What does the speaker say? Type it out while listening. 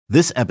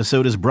This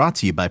episode is brought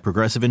to you by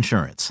Progressive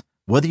Insurance.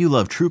 Whether you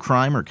love true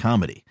crime or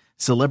comedy,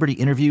 celebrity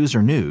interviews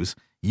or news,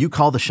 you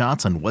call the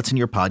shots on what's in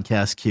your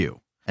podcast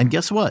queue. And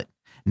guess what?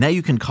 Now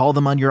you can call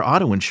them on your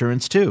auto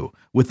insurance too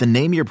with the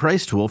Name Your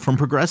Price tool from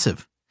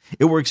Progressive.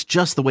 It works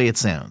just the way it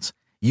sounds.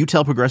 You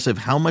tell Progressive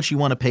how much you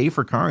want to pay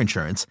for car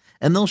insurance,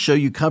 and they'll show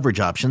you coverage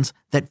options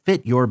that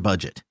fit your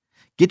budget.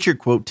 Get your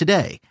quote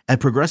today at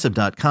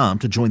Progressive.com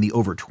to join the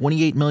over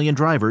 28 million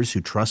drivers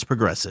who trust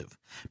Progressive.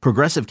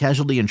 Progressive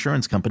Casualty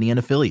Insurance Company and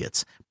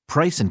Affiliates.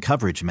 Price and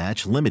coverage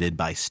match limited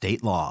by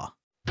state law.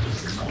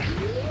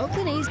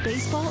 Oakland A's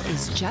baseball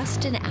is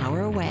just an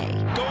hour away.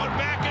 Going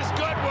back is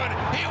Goodwin.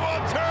 He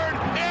will turn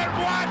and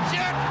watch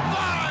it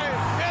fly.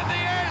 And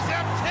the A's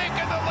have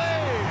taken the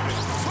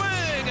lead.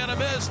 Swing and a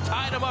miss.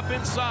 Tied him up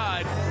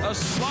inside. A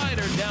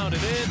slider down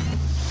and in.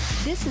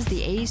 This is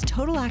the A's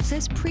Total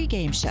Access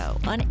pregame show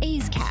on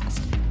A's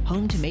Cast,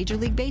 home to Major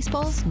League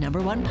Baseball's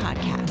 #1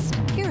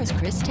 podcast. Here is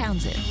Chris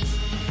Townsend.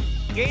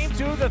 Game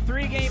 2 of the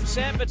 3-game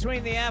set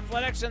between the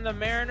Athletics and the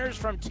Mariners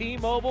from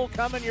T-Mobile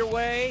coming your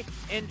way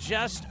in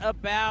just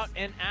about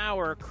an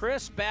hour.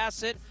 Chris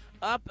Bassitt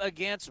up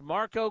against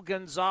Marco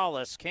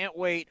Gonzalez. Can't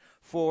wait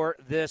for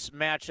this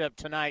matchup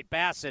tonight.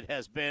 Bassitt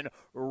has been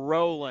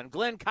rolling.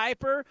 Glenn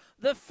Kuiper,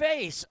 the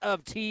face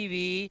of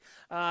TV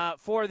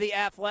for the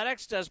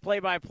Athletics, does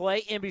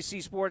play-by-play,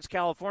 NBC Sports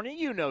California.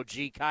 You know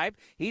G. Kuip.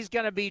 He's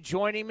going to be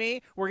joining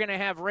me. We're going to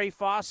have Ray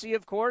Fosse,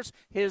 of course,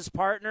 his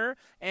partner,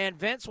 and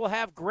Vince will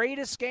have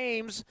greatest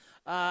games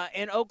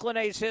in Oakland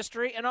A's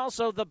history, and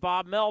also the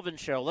Bob Melvin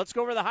Show. Let's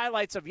go over the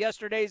highlights of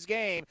yesterday's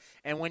game.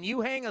 And when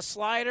you hang a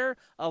slider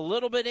a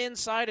little bit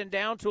inside and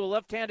down to a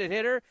left-handed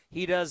hitter,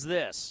 he does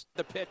this.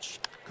 The pitch,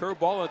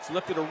 curveball, it's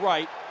lifted to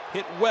right,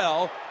 hit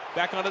well,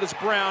 back onto this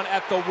Brown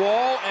at the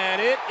wall,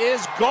 and it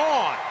is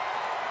gone.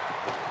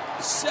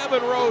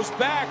 7 rows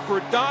back for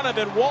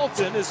Donovan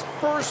Walton, his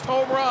first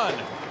home run.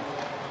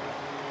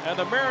 And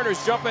the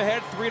Mariners jump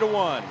ahead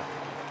 3-1.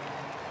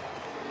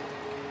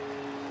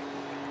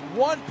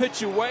 One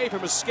pitch away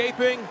from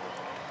escaping,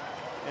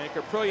 and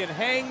Caprillion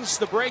hangs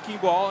the breaking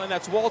ball, and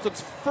that's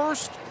Walton's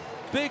first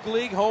big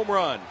league home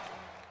run.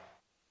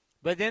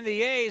 But then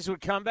the A's would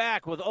come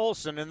back with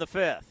Olson in the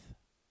 5th.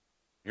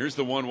 Here's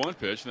the 1-1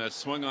 pitch, and that's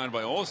swung on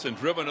by Olson,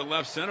 driven to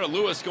left center.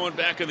 Lewis going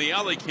back in the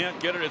alley, can't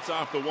get it, it's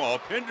off the wall.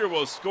 Pinder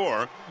will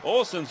score.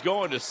 Olson's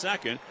going to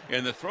second,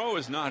 and the throw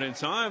is not in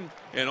time,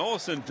 and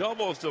Olson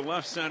doubles to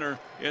left center,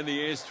 and the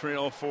A's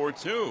trail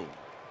 4-2.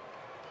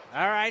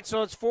 All right,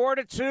 so it's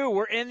 4-2.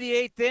 We're in the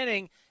 8th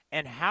inning,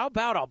 and how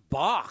about a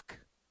balk?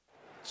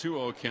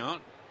 2-0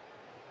 count.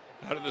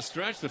 Out of the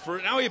stretch, the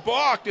first. Now he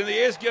balked, and the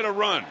A's get a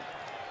run.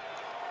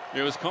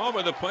 It was called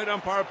by the plate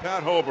umpire,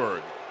 Pat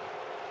Hoberg.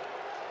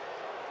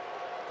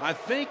 I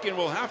think, and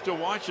we'll have to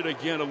watch it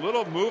again, a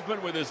little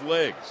movement with his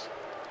legs.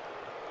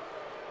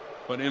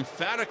 But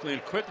emphatically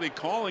and quickly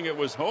calling it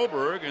was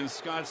Hoberg, and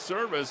Scott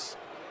Service,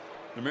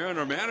 the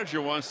Mariner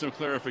manager, wants some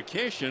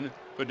clarification,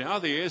 but now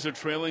the A's are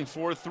trailing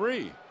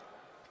 4-3.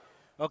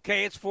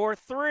 Okay, it's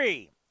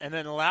 4-3. And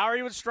then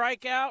Lowry would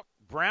strike out,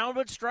 Brown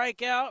would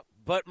strike out,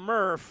 but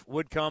Murph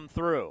would come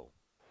through.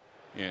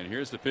 And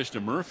here's the pitch to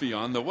Murphy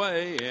on the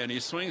way, and he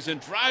swings and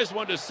drives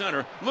one to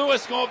center.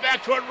 Lewis going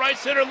back toward right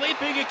center,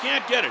 leaping, he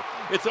can't get it.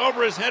 It's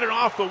over his head and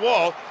off the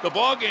wall. The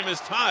ball game is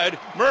tied.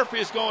 Murphy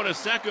is going to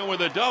second with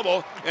a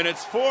double, and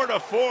it's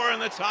 4-4 in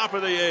the top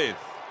of the 8th.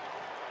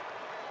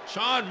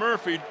 Sean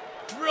Murphy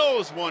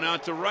drills one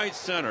out to right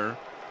center,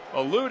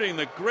 eluding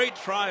the great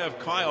try of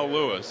Kyle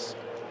Lewis.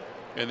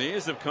 And the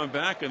A's have come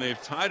back, and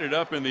they've tied it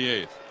up in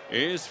the 8th.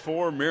 A's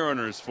 4,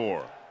 Mariners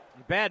 4.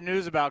 Bad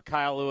news about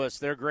Kyle Lewis.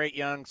 Their great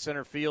young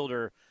center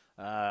fielder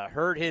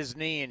hurt his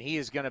knee, and he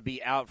is going to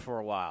be out for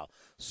a while.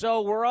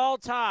 So we're all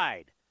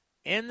tied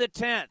in the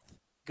 10th.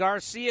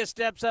 Garcia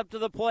steps up to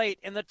the plate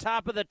in the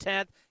top of the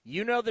 10th.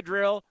 You know the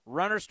drill.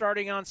 Runner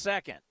starting on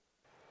second.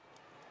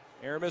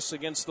 Aramis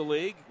against the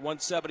league,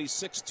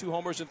 176, 2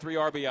 homers and 3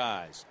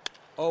 RBIs.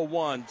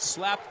 0-1,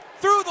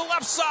 slapped through the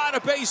left side,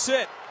 a base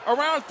hit.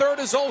 Around third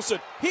is Olson.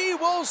 He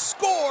will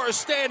score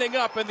standing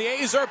up, and the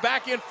A's are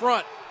back in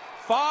front.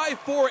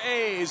 5-4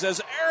 A's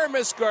as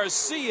Aramis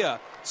Garcia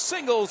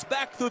singles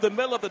back through the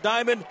middle of the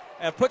diamond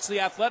and puts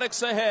the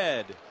Athletics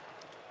ahead.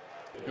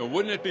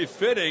 Wouldn't it be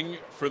fitting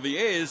for the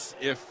A's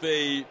if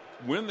they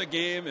win the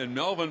game and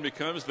Melvin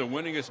becomes the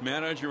winningest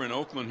manager in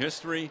Oakland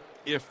history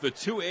if the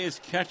 2 A's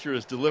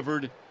catchers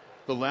delivered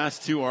the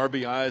last 2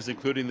 RBIs,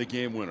 including the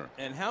game winner?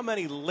 And how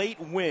many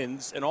late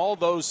wins in all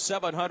those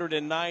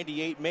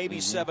 798, maybe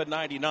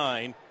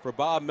 799 for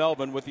Bob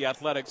Melvin with the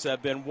Athletics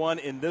have been won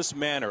in this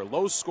manner?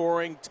 Low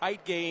scoring,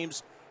 tight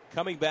games,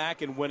 coming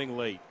back and winning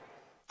late.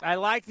 I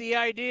like the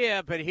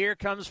idea, but here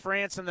comes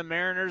France and the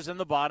Mariners in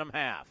the bottom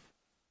half.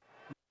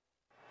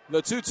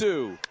 The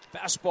 2-2.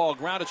 Fastball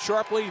grounded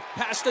sharply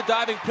past the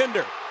diving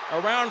Pinder.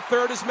 Around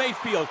third is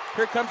Mayfield.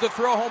 Here comes the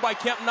throw home by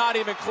Kemp. Not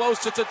even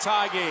close. It's a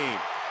tie game.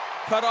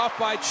 Cut off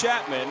by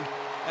Chapman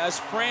as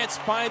France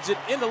finds it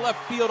in the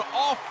left field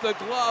off the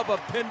glove of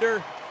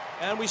Pinder.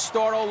 And we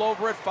start all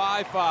over at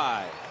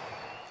 5-5.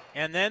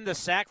 And then the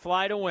sac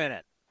fly to win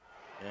it.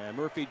 And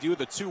Murphy do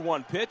the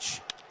 2-1 pitch.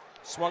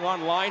 Swung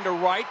on line to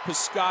right.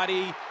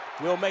 Piscotty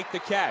will make the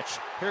catch.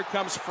 Here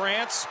comes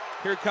France.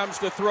 Here comes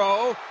the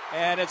throw.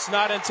 And it's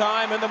not in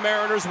time, and the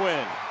Mariners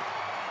win.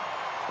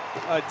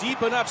 A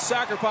deep enough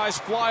sacrifice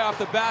fly off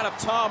the bat of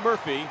Tom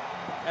Murphy.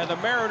 And the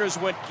Mariners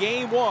win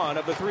Game 1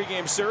 of the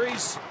 3-game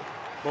series.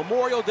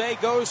 Memorial Day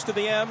goes to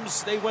the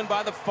M's. They win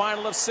by the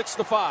final of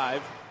 6-5.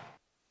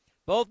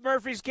 Both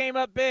Murphys came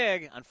up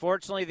big.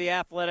 Unfortunately, the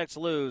Athletics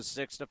lose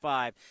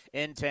 6-5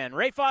 in 10.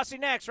 Ray Fosse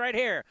next right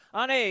here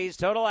on A's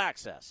Total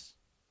Access.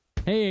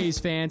 Hey A's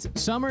fans,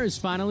 summer is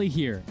finally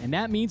here, and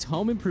that means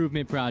home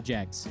improvement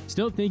projects.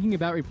 Still thinking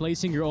about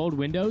replacing your old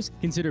windows?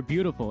 Consider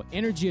beautiful,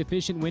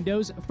 energy-efficient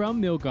windows from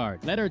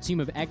Milgard. Let our team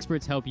of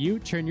experts help you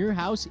turn your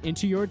house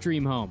into your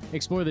dream home.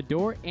 Explore the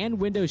door and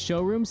window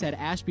showrooms at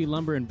Ashby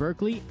Lumber in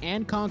Berkeley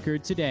and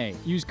Concord today.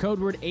 Use code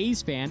word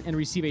A'sFan and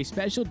receive a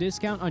special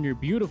discount on your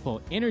beautiful,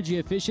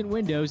 energy-efficient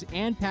windows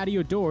and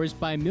patio doors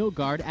by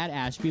Milgard at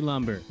Ashby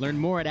Lumber. Learn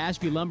more at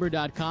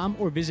ashbylumber.com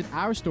or visit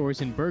our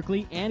stores in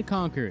Berkeley and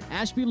Concord.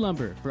 Ashby Lumber,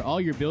 for all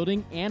your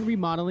building and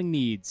remodeling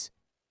needs.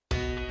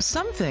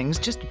 Some things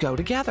just go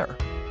together.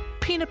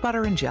 Peanut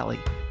butter and jelly,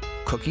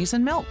 cookies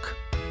and milk,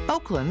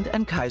 Oakland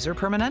and Kaiser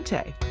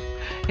Permanente.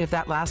 If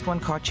that last one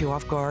caught you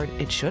off guard,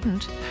 it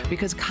shouldn't,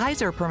 because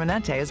Kaiser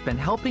Permanente has been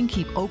helping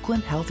keep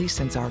Oakland healthy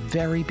since our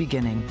very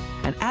beginning.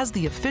 And as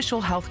the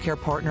official healthcare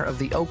partner of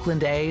the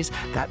Oakland A's,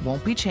 that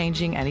won't be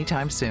changing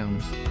anytime soon.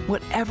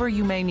 Whatever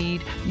you may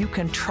need, you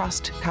can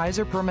trust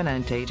Kaiser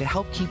Permanente to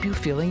help keep you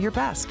feeling your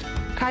best.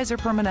 Kaiser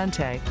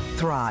Permanente.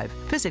 Thrive.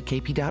 Visit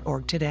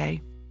kp.org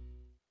today.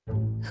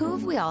 Who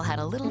have we all had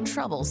a little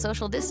trouble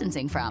social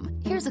distancing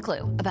from? Here's a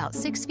clue. About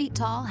 6 feet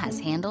tall, has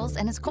handles,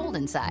 and is cold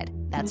inside.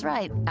 That's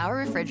right, our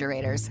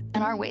refrigerators.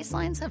 And our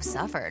waistlines have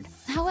suffered.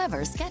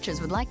 However,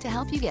 Skechers would like to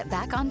help you get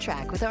back on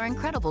track with our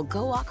incredible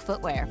Go Walk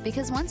footwear.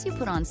 Because once you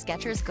put on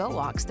Skechers Go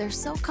Walks, they're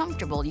so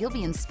comfortable you'll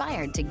be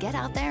inspired to get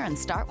out there and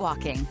start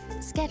walking.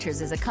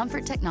 Skechers is a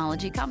comfort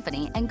technology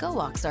company, and Go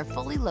Walks are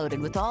fully loaded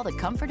with all the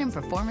comfort and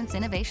performance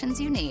innovations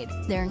you need.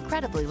 They're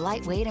incredibly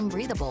lightweight and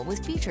breathable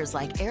with features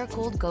like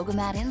air-cooled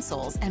Gogomat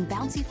insoles and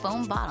bouncy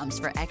foam bottoms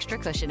for extra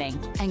cushioning.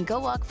 And Go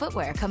Walk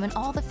footwear come in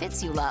all the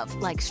fits you love,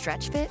 like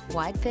stretch fit,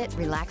 wide fit,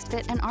 relaxed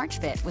fit, and arch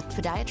fit with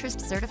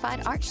podiatrist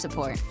certified arch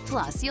support.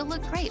 Plus, you'll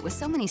look great with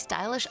so many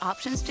stylish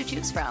options to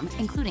choose from,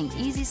 including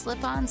easy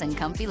slip-ons and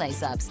comfy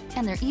lace-ups.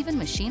 And they're even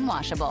machine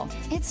washable.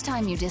 It's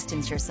time you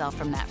distance yourself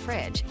from that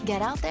fridge.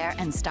 Get out there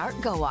and start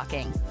go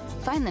walking.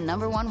 Find the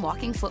 #1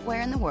 walking footwear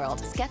in the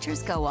world,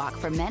 Skechers Go Walk,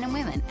 for men and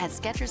women at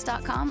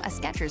Skechers.com, a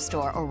Skechers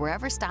store, or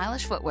wherever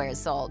stylish footwear is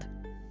sold.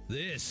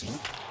 This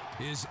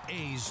is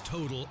A's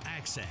Total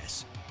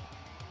Access.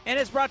 And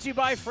it's brought to you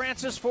by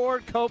Francis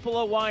Ford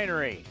Coppola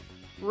Winery.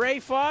 Ray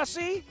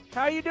Fosse,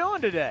 how you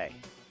doing today?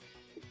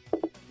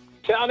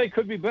 County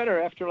could be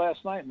better after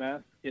last night,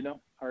 man. You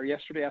know, or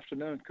yesterday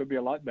afternoon could be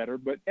a lot better.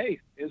 But, hey,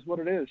 is what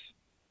it is.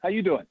 How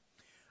you doing?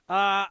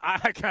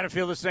 I kind of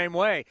feel the same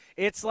way.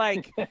 It's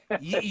like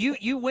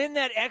you win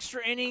that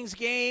extra innings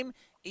game,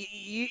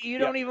 you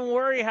don't even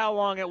worry how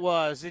long it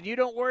was, and you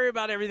don't worry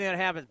about everything that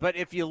happens. But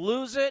if you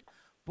lose it,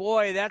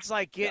 boy, that's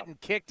like getting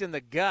kicked in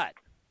the gut.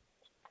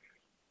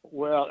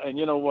 Well, and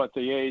you know what?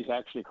 The A's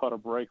actually caught a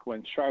break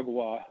when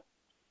Chargois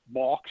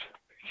balked.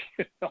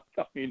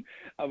 I mean,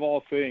 of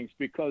all things,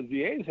 because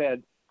the A's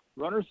had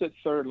runners at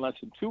third and less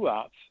than 2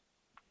 outs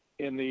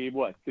in the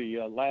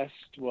last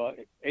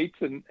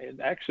eighth and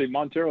actually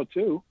Montero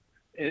too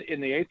in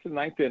the 8th and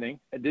 9th inning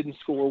and didn't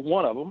score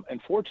one of them. And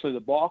fortunately,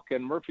 the balk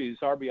and Murphy's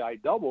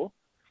RBI double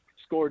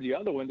scored the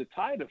other one to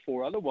tie it at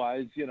 4.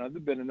 Otherwise, you know,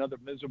 there'd been another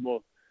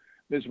miserable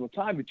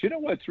time. But you know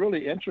what's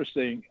really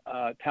interesting,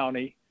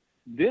 Townie?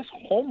 This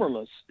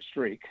homerless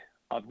streak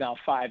of now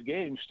 5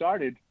 games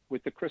started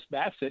with the Chris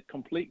Bassitt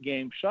complete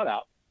game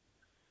shutout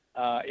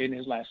in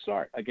his last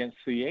start against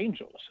the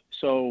Angels.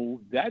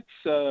 So that's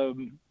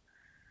kind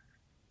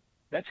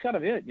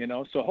of it, you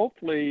know. So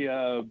hopefully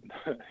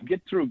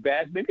get through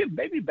Bassitt.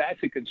 Maybe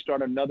Bassitt can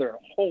start another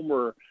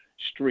homer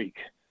streak,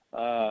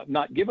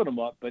 not giving them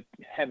up, but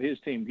have his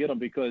team get them,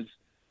 because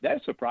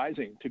that's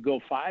surprising to go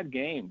 5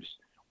 games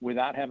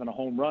without having a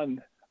home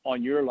run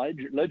on your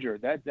ledger.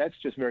 That's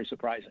just very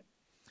surprising.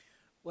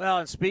 Well,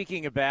 and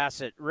speaking of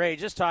Bassitt, Ray,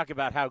 just talk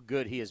about how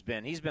good he has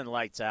been. He's been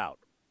lights out.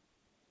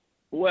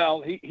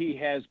 Well, he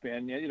has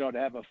been. You know, to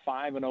have a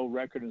 5-0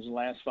 record in his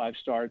last 5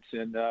 starts,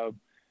 and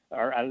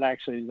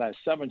actually his last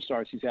 7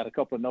 starts, he's had a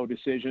couple of no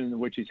decisions in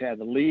which he's had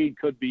the lead.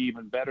 Could be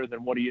even better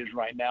than what he is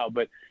right now.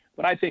 But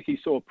I think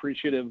he's so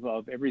appreciative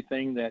of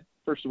everything that,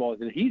 first of all,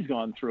 that he's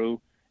gone through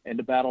and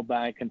to battle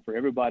back, and for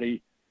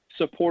everybody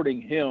supporting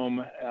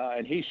him,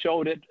 and he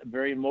showed it.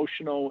 Very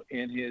emotional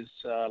in his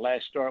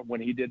last start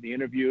when he did the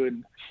interview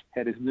and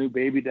had his new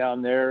baby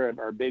down there, and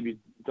our baby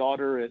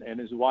daughter and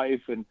his wife,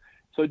 and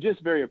so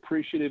just very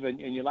appreciative. And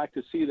you like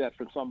to see that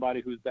from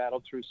somebody who's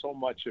battled through so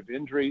much of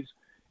injuries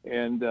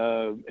and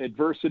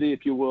adversity,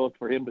 if you will,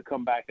 for him to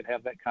come back and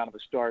have that kind of a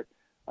start.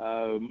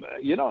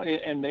 You know,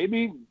 and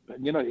maybe,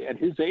 you know, at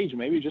his age,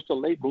 maybe just a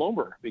late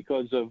bloomer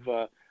because of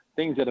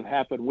things that have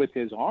happened with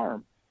his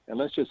arm. And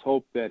let's just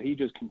hope that he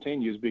just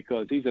continues,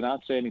 because he's an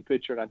outstanding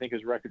pitcher, and I think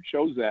his record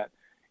shows that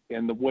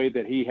in the way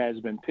that he has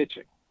been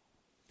pitching.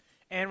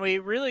 And we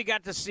really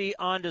got to see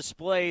on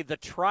display the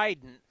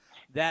trident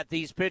that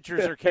these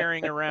pitchers are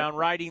carrying around,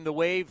 riding the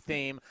wave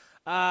theme.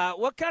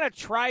 What kind of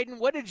trident,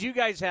 what did you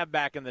guys have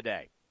back in the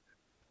day?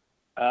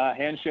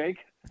 Handshake.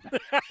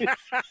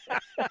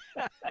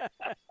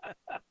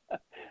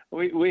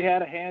 we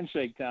had a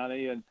handshake,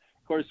 Tony, and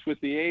of course with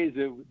the A's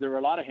there were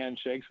a lot of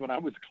handshakes. When I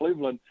was in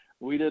Cleveland,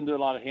 we didn't do a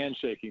lot of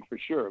handshaking for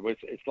sure.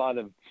 It's a lot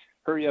of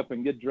hurry up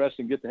and get dressed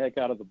and get the heck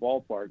out of the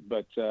ballpark.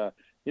 But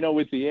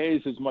with the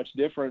A's is much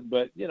different.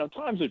 But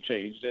times have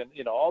changed,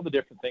 and all the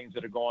different things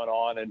that are going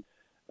on. And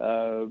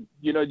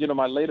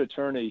my late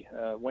attorney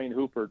Wayne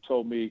Hooper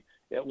told me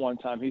at one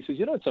time, he says,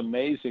 it's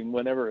amazing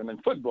whenever, and in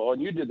football,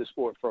 and you did the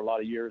sport for a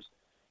lot of years,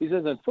 he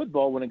says in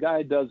football, when a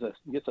guy gets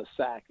a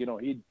sack,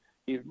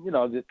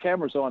 the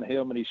camera's on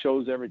him and he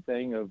shows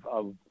everything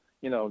of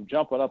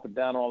jumping up and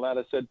down, all that.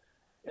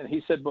 And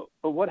he said,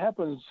 but what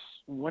happens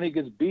when he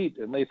gets beat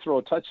and they throw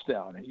a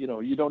touchdown? You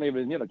don't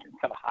even, kind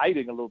of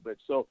hiding a little bit.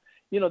 So,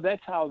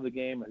 that's how the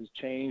game has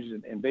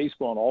changed in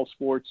baseball and all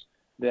sports,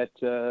 that,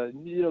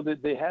 that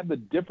they have the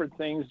different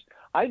things.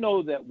 I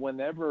know that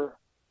whenever,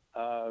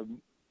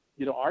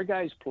 our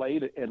guys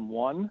played and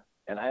won,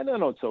 and I don't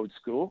know it's old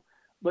school,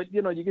 but,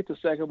 you get to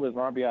second with an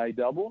RBI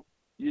double,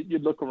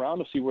 you'd look around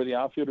to see where the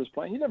outfielder's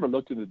playing. You never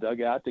looked in the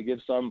dugout to give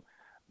some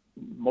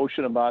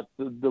motion about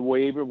the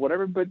wave or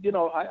whatever. But,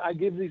 I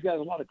give these guys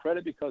a lot of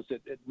credit, because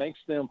it makes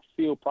them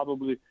feel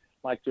probably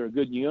like they're a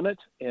good unit,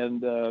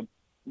 and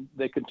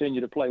they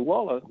continue to play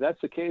well. If that's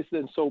the case,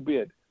 then so be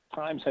it.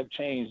 Times have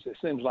changed. It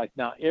seems like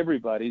now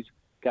everybody's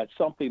got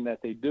something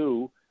that they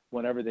do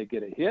whenever they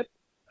get a hit.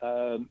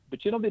 But,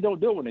 they don't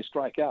do it when they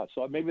strike out.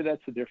 So maybe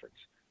that's the difference.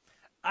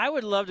 I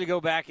would love to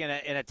go back in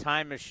a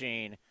time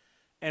machine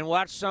and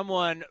watch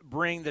someone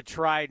bring the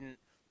trident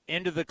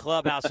into the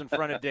clubhouse in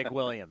front of Dick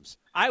Williams.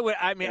 It would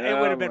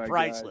have been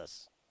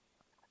priceless.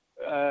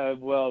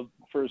 Well,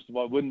 first of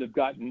all, it wouldn't have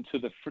gotten to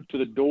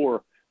the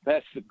door.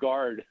 That's the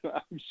guard.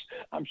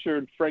 I'm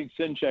sure Frank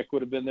Sinchek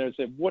would have been there and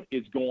said, "What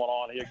is going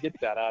on here? Get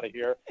that out of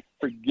here.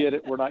 Forget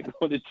it. We're not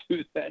going to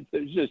do that."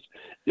 There's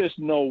just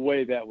no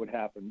way that would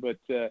happen. But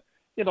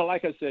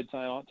like I said,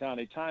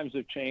 Tony, times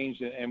have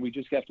changed, and we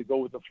just have to go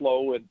with the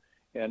flow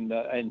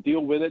and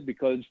deal with it,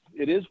 because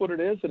it is what it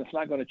is, and it's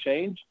not going to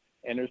change.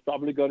 And there's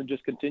probably going to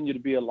just continue to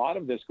be a lot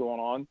of this going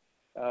on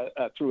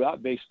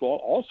throughout baseball,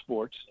 all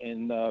sports,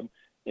 and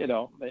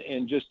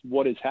and just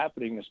what is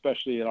happening,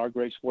 especially in our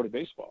great sport of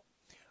baseball.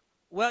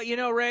 Well,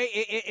 Ray,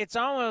 it's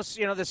almost,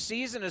 the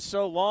season is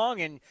so long,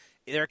 and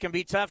there can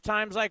be tough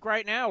times like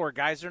right now where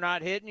guys are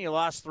not hitting. You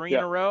lost 3 in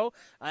a row.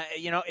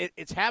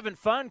 It's having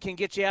fun can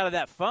get you out of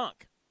that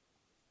funk.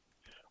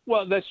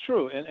 Well, that's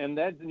true. And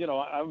that,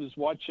 I was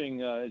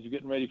watching as you're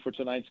getting ready for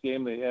tonight's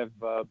game, they have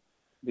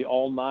the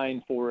all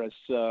 9 for us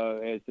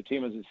as the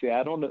team is in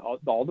Seattle. And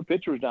all the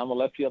pitchers down the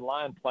left field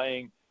line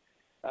playing.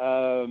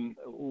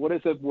 What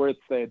is it where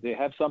they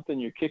have something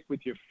you kick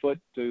with your foot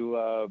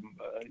to,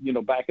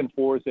 back and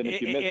forth, and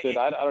if you miss it,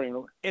 I don't even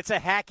know. It's a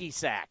hacky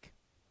sack.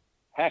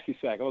 Hacky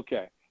sack,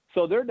 okay.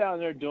 So they're down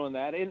there doing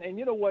that, and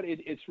you know what?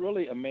 It's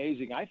really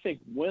amazing. I think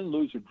win,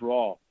 lose, or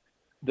draw,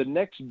 the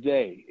next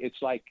day,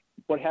 it's like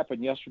what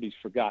happened yesterday's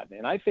forgotten.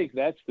 And I think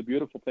that's the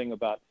beautiful thing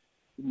about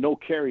no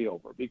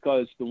carryover,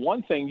 because the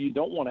one thing you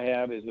don't want to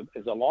have is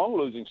a long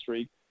losing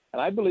streak.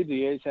 And I believe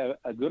the A's have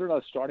a good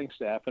enough starting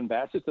staff, and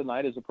Bassett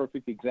tonight is a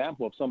perfect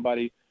example of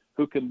somebody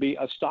who can be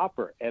a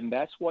stopper, and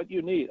that's what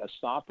you need, a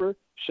stopper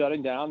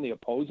shutting down the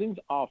opposing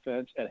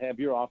offense and have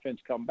your offense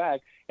come back.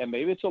 And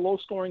maybe it's a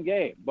low-scoring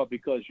game, but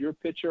because your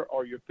pitcher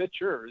or your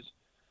pitchers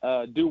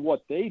do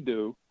what they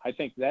do, I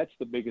think that's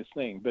the biggest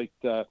thing.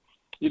 But,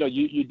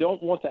 you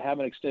don't want to have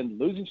an extended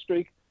losing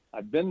streak.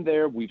 I've been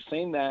there. We've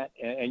seen that,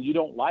 and you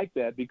don't like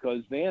that,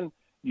 because then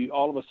you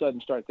all of a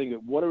sudden start thinking,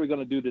 what are we going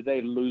to do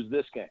today to lose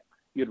this game?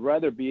 You'd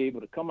rather be able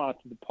to come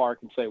out to the park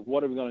and say,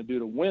 what are we going to do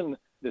to win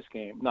this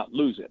game, not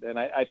lose it. And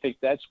I think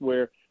that's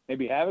where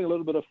maybe having a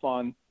little bit of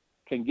fun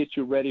can get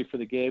you ready for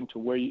the game, to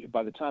where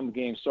by the time the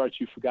game starts,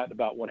 you've forgotten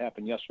about what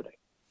happened yesterday.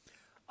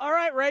 All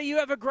right, Ray, you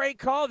have a great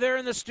call there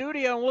in the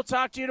studio, and we'll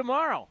talk to you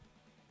tomorrow.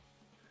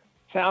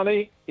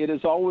 Tony, it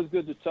is always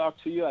good to talk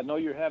to you. I know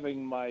you're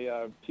having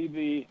my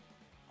TV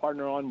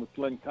partner on with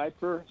Glenn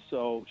Kuiper,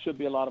 so should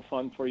be a lot of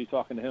fun for you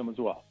talking to him as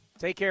well.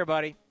 Take care,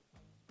 buddy.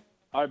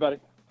 All right, buddy.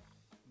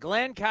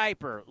 Glenn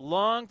Kuiper,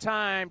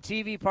 longtime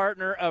TV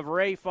partner of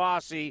Ray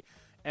Fosse,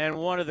 and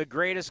one of the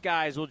greatest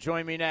guys, will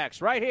join me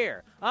next, right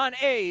here on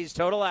A's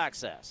Total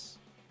Access.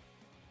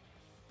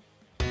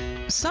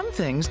 Some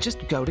things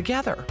just go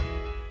together.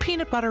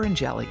 Peanut butter and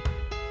jelly,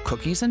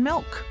 cookies and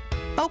milk,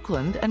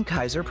 Oakland and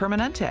Kaiser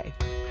Permanente.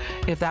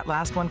 If that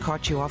last one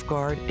caught you off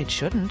guard, it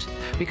shouldn't,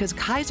 because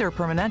Kaiser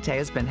Permanente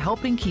has been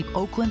helping keep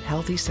Oakland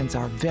healthy since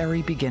our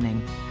very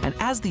beginning. And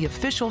as the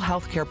official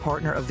healthcare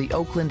partner of the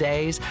Oakland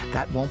A's,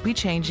 that won't be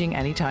changing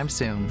anytime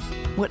soon.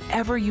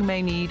 Whatever you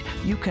may need,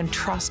 you can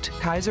trust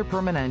Kaiser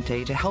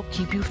Permanente to help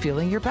keep you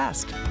feeling your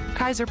best.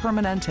 Kaiser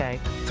Permanente.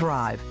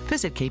 Thrive.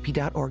 Visit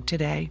kp.org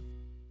today.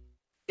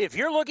 If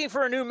you're looking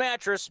for a new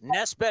mattress,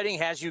 Nest Bedding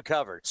has you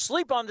covered.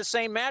 Sleep on the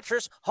same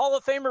mattress Hall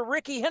of Famer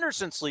Ricky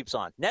Henderson sleeps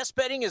on. Nest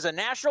Bedding is a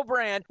national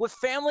brand with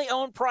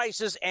family-owned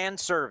prices and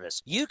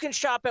service. You can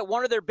shop at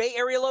one of their Bay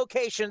Area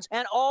locations,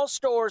 and all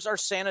stores are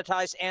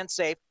sanitized and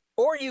safe.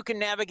 Or you can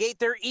navigate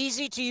their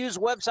easy-to-use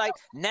website,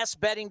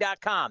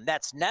 nestbedding.com.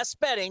 That's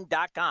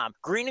nestbedding.com.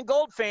 Green and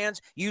gold fans,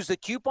 use the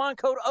coupon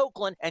code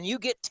Oakland, and you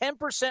get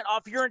 10%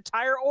 off your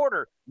entire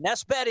order.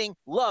 Nest Bedding,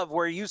 love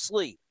where you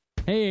sleep.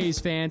 Hey A's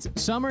fans,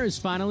 summer is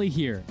finally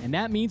here, and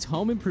that means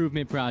home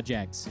improvement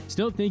projects.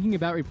 Still thinking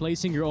about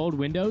replacing your old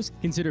windows?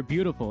 Consider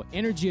beautiful,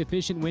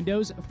 energy-efficient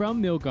windows from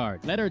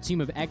Milgard. Let our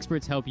team of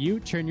experts help you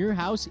turn your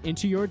house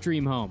into your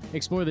dream home.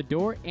 Explore the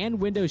door and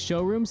window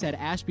showrooms at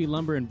Ashby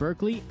Lumber in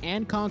Berkeley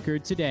and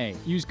Concord today.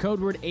 Use code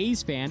word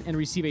A'sFan and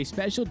receive a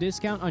special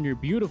discount on your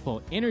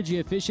beautiful,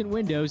 energy-efficient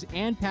windows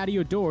and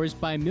patio doors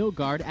by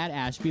Milgard at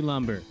Ashby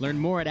Lumber. Learn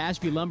more at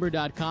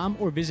ashbylumber.com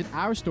or visit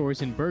our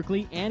stores in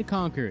Berkeley and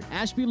Concord.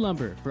 Ashby Lumber,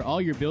 for all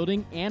your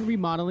building and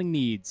remodeling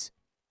needs.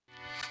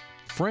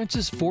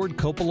 Francis Ford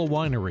Coppola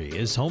Winery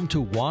is home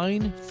to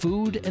wine,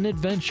 food, and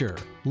adventure.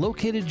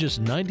 Located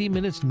just 90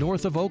 minutes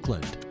north of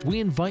Oakland,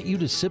 we invite you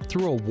to sip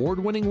through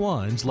award-winning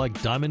wines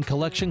like Diamond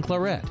Collection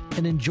Claret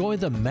and enjoy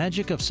the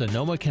magic of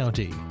Sonoma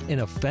County in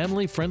a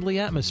family-friendly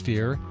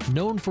atmosphere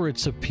known for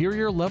its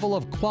superior level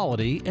of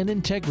quality and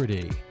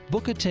integrity.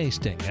 Book a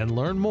tasting and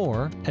learn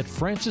more at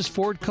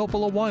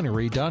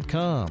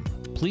francisfordcoppolawinery.com.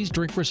 Please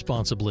drink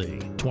responsibly.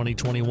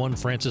 2021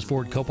 Francis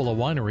Ford Coppola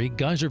Winery,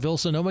 Geyserville,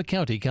 Sonoma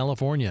County,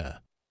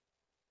 California.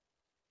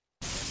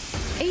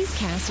 A's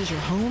Cast is your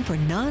home for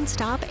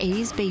nonstop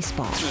A's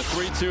baseball. The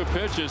 3-2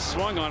 pitch is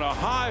swung on a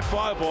high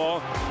fly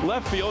ball.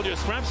 Left field,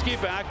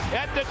 Yastrzemski back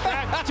at the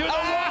track to the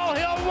wall.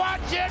 He'll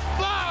watch it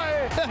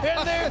fly.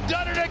 And they've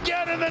done it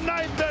again in the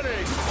 9th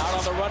inning. Out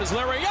on the run is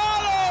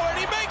Liriano, and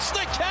he makes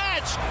the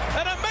catch.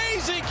 An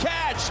amazing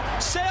catch.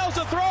 Sails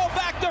the throw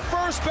back to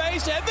first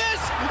base, and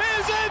this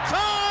is in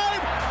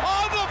time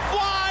on the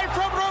fly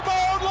from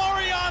Ramon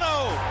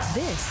Laureano.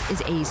 This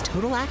is A's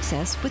Total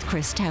Access with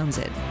Chris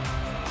Townsend.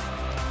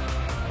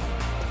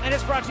 And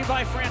it's brought to you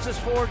by Francis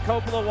Ford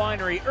Coppola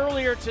Winery.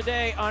 Earlier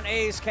today on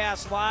A's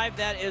Cast Live,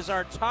 that is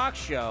our talk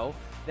show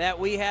that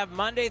we have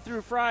Monday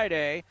through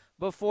Friday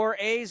before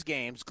A's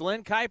games.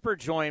 Glenn Kuiper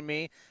joined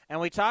me, and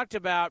we talked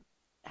about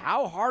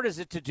how hard is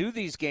it to do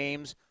these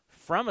games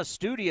from a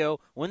studio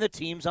when the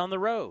team's on the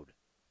road.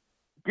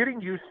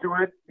 Getting used to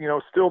it,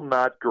 still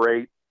not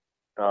great.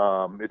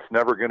 It's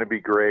never going to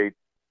be great.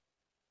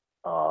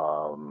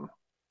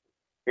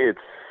 It's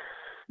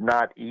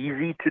not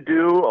easy to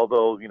do,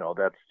 although,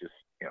 that's just,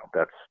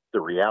 that's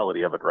the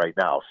reality of it right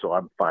now. So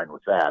I'm fine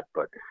with that.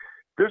 But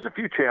there's a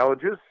few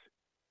challenges.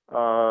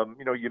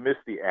 You miss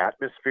the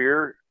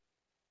atmosphere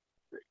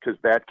because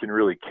that can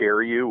really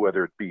carry you,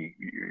 whether it be,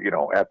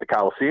 at the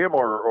Coliseum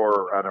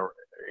or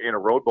in a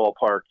road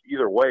ballpark.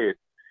 Either way,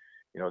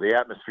 the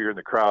atmosphere in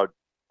the crowd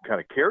kind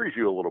of carries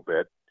you a little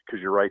bit because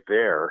you're right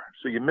there.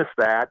 So you miss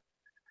that.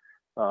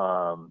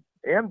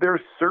 And there's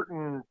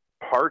certain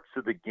parts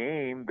of the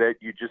game that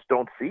you just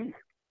don't see.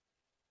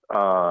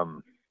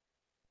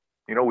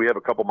 We have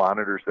a couple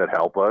monitors that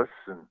help us,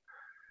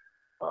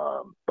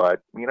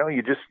 but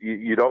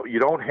you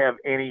don't have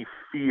any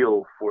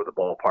feel for the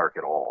ballpark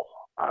at all,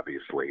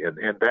 obviously,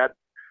 and that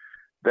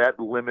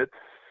limits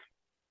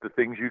the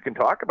things you can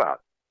talk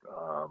about.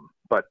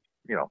 But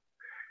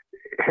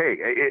hey,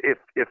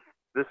 if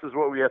this is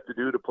what we have to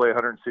do to play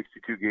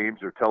 162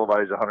 games or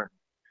televise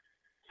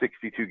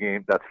 162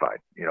 games, that's fine.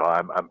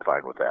 I'm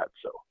fine with that.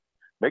 So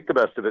make the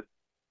best of it.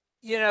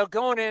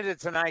 Going into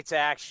tonight's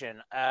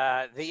action,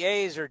 the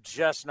A's are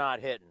just not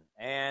hitting,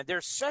 and they're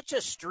such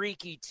a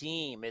streaky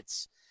team.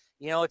 It's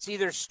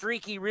either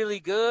streaky really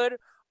good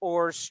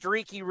or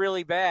streaky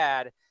really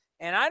bad,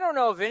 and I don't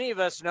know if any of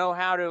us know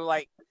how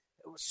to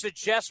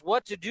suggest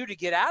what to do to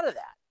get out of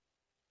that.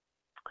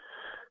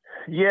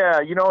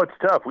 Yeah, it's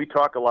tough. We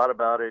talk a lot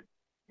about it,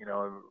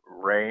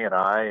 Ray and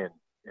I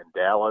and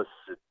Dallas.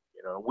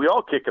 We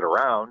all kick it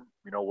around.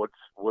 What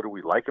do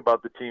we like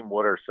about the team?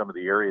 What are some of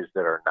the areas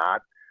that are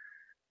not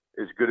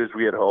as good as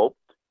we had hoped?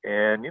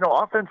 And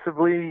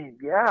offensively,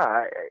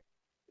 I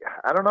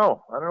don't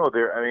know.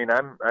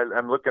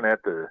 I'm looking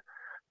at the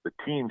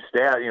team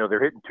stat.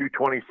 They're hitting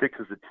 226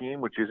 as a team,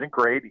 which isn't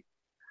great.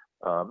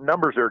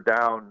 Numbers are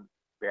down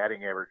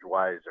batting average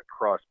wise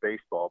across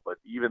baseball, but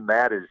even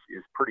that is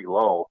pretty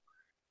low.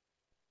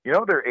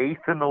 They're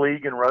 8th in the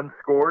league in runs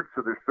scored,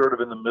 so they're sort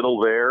of in the middle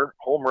there.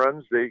 Home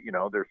runs, they're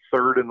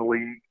 3rd in the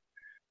league.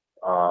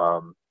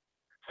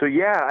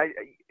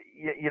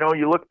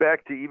 You look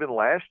back to even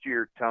last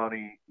year,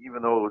 Tony,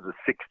 even though it was a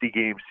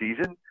 60-game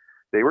season,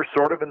 they were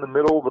sort of in the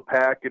middle of the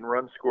pack in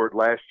runs scored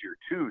last year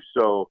too.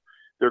 So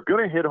they're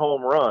going to hit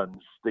home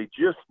runs. I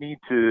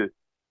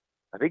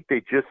think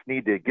they just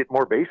need to get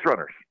more base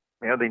runners.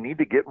 They need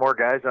to get more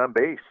guys on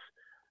base.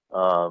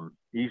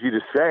 Easy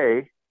to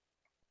say.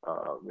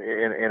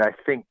 And I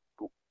think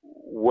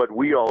what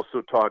we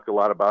also talked a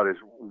lot about is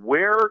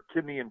where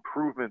can the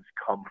improvements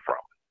come from?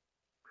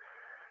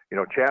 You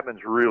know,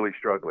 Chapman's really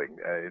struggling.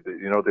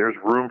 There's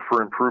room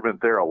for improvement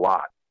there a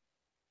lot.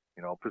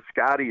 You know,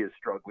 Piscotty is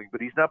struggling,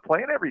 but he's not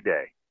playing every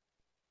day.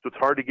 So it's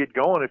hard to get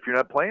going if you're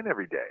not playing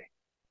every day.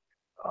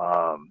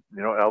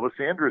 Elvis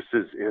Andrus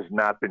has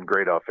not been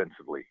great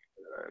offensively.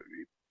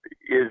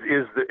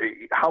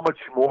 How much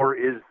more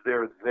is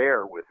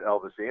there with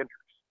Elvis Andrus?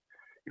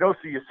 You know,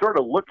 so you sort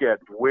of look at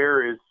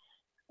where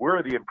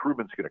are the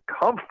improvements going to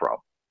come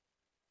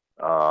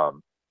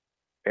from?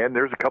 And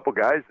there's a couple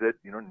guys that,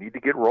 need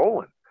to get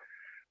rolling.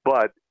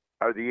 But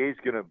are the A's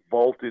going to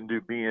vault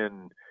into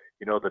being,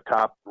 the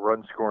top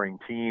run-scoring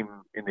team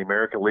in the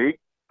American League?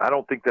 I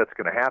don't think that's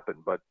going to happen,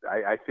 but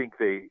I think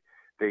they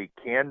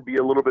can be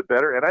a little bit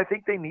better, and I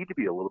think they need to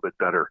be a little bit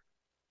better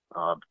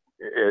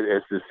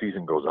as this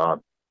season goes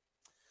on.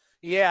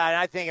 Yeah, and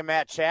I think of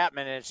Matt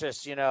Chapman, and it's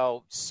just,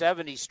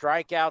 70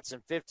 strikeouts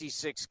in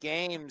 56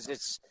 games.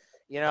 It's,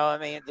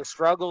 the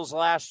struggles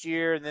last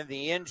year and then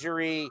the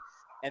injury,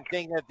 and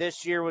thinking that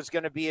this year was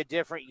going to be a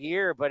different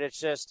year, but it's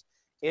just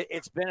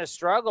it's been a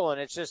struggle, and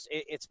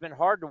it's been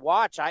hard to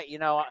watch.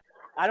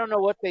 I don't know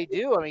what they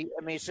do. I mean,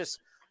 it's just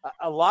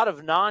a lot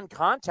of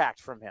non-contact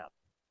from him.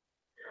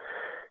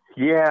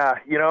 Yeah,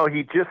 he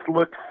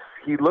looks,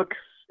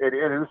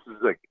 and this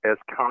is as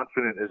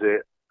confident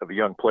of a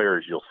young player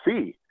as you'll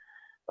see.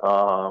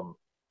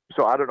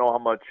 So I don't know how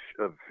much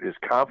of his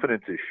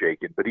confidence is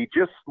shaken, but he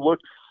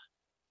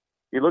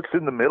looks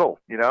in the middle.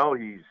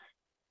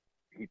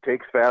 He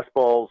takes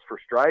fastballs for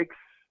strikes.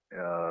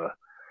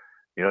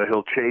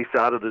 He'll chase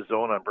out of the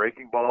zone on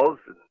breaking balls,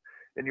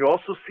 and you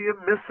also see him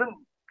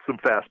missing some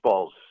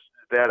fastballs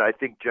that I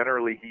think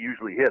generally he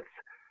usually hits.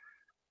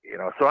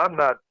 So I'm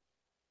not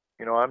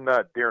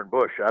Darren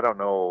Bush. I don't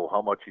know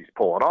how much he's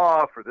pulling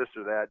off or this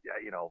or that.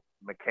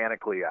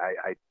 Mechanically,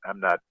 I'm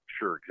not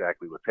sure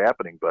exactly what's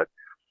happening, but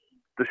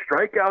the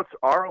strikeouts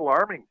are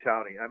alarming,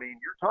 Tony. I mean,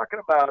 you're talking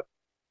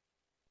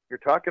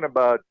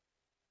about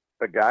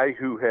a guy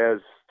who has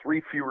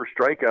 3 fewer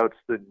strikeouts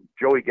than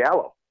Joey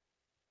Gallo.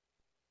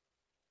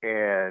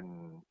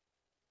 And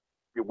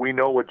we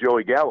know what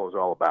Joey Gallo is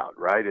all about,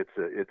 right? It's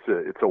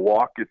a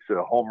walk, it's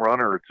a home run,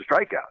 or it's a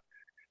strikeout.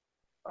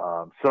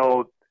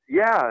 So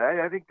yeah,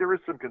 I think there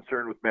is some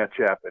concern with Matt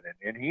Chapman,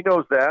 and he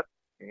knows that.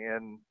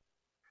 And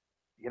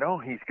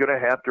he's going to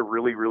have to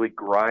really, really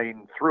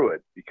grind through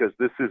it, because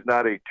this is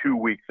not a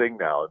 2-week thing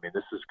now. I mean,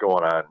 this is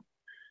going on.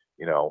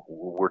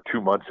 We're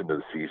 2 months into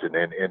the season,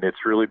 and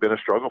it's really been a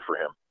struggle for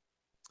him.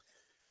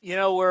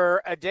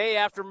 We're a day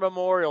after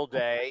Memorial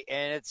Day,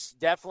 and it's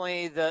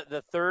definitely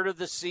the third of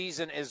the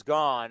season is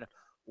gone.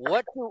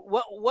 What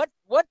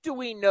do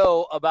we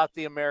know about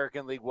the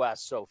American League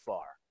West so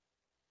far?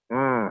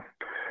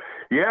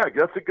 Yeah,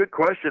 that's a good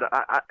question.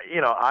 I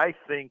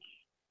think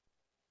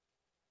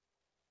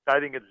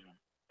it's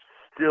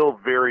still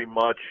very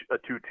much a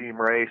 2-team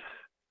race.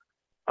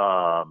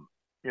 I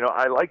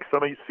like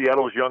some of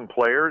Seattle's young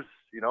players,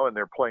 and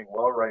they're playing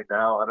well right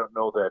now. I don't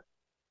know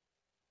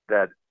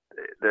that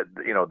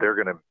they're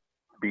going to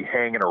be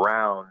hanging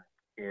around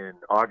in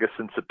August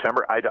and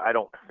September. I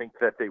don't think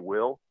that they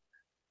will.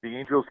 The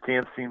Angels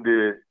can't seem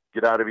to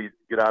get out of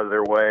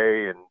their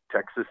way, and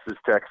Texas is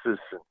Texas,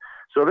 and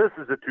so this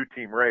is a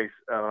 2-team race.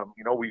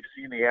 We've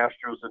seen the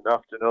Astros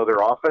enough to know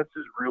their offense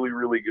is really,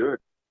 really good.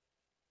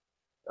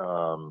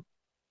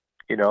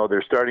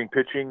 Their starting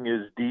pitching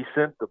is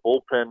decent. The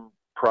bullpen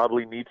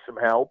probably needs some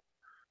help.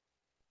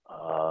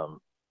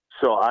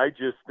 So I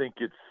just think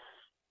it's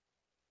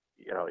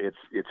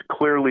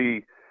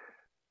clearly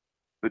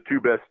the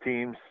 2 best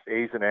teams,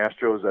 A's and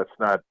Astros. That's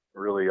not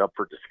really up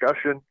for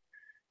discussion.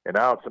 And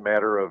now it's a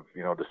matter of,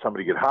 does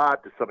somebody get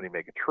hot? Does somebody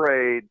make a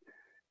trade?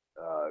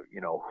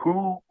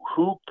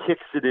 Who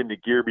kicks it into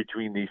gear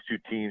between these 2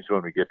 teams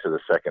when we get to the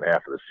second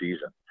half of the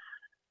season?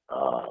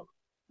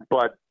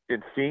 But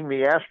in seeing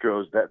the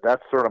Astros,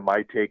 that's sort of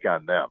my take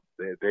on them.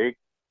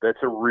 That's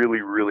a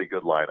really, really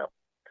good lineup.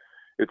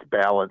 It's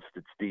balanced.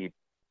 It's deep.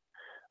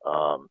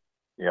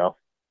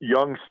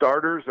 Young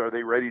starters, are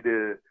they ready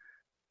to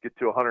get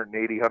to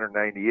 180,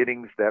 190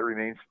 innings? That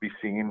remains to be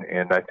seen,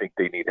 and I think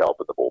they need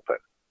help in the bullpen.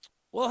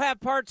 We'll have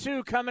part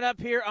 2 coming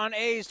up here on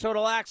A's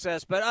Total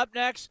Access, but up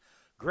next,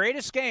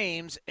 greatest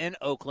games in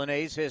Oakland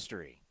A's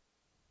history.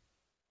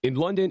 In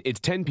London, it's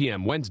 10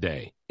 p.m.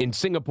 Wednesday. In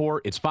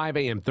Singapore, it's 5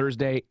 a.m.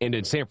 Thursday. And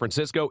in San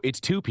Francisco, it's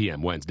 2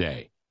 p.m.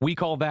 Wednesday. We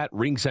call that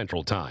Ring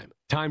Central Time.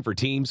 Time for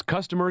teams,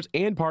 customers,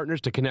 and partners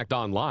to connect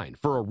online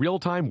for a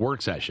real-time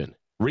work session.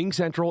 Ring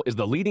Central is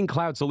the leading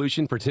cloud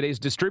solution for today's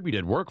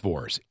distributed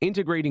workforce,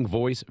 integrating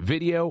voice,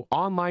 video,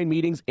 online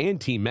meetings,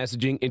 and team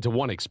messaging into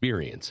one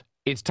experience.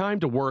 It's time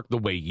to work the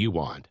way you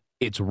want.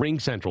 It's Ring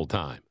Central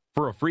Time.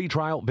 For a free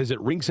trial, visit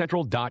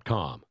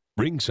ringcentral.com.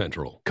 Ring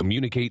Central.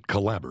 Communicate,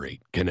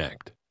 collaborate,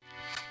 connect.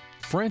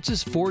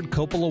 Francis Ford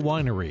Coppola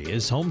Winery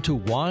is home to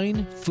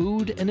wine,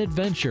 food, and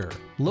adventure.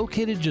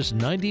 Located just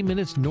 90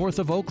 minutes north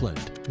of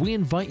Oakland, we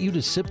invite you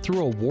to sip through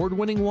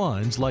award-winning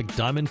wines like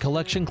Diamond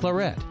Collection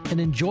Claret and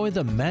enjoy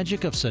the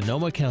magic of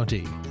Sonoma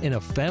County in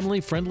a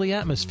family-friendly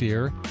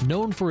atmosphere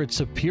known for its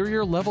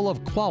superior level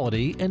of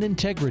quality and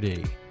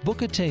integrity.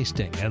 Book a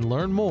tasting and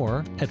learn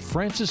more at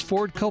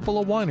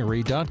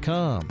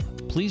francisfordcoppolawinery.com.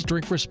 Please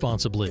drink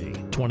responsibly.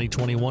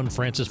 2021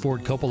 Francis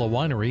Ford Coppola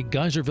Winery,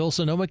 Geyserville,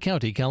 Sonoma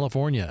County,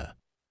 California.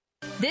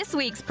 This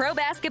week's Pro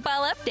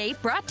Basketball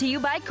Update brought to you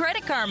by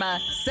Credit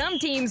Karma. Some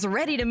teams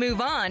ready to move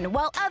on,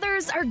 while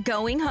others are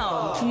going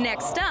home.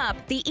 Next up,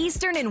 the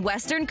Eastern and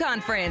Western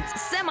Conference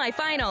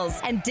semifinals.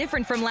 And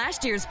different from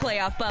last year's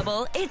playoff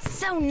bubble, it's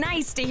so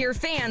nice to hear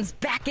fans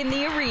back in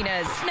the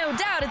arenas. No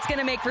doubt it's going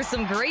to make for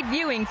some great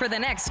viewing for the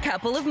next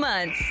couple of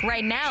months.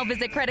 Right now,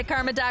 visit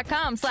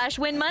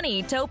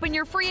creditkarma.com/winmoney to open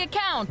your free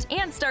account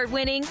and start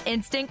winning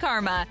instant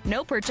karma.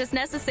 No purchase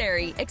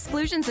necessary.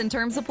 Exclusions and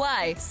terms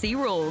apply. See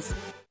rules.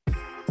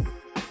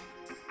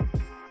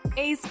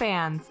 A's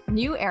fans,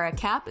 New Era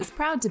Cap is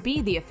proud to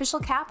be the official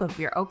cap of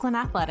your Oakland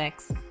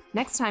Athletics.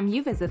 Next time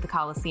you visit the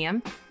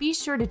Coliseum, be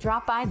sure to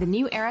drop by the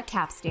New Era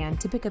Cap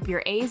stand to pick up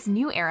your A's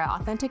New Era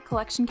Authentic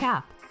Collection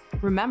cap.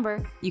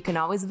 Remember, you can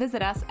always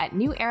visit us at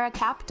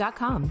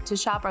neweracap.com to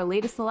shop our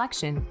latest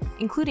selection,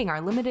 including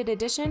our limited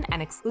edition and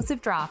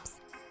exclusive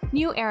drops.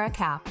 New Era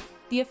Cap,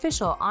 the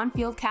official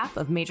on-field cap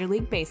of Major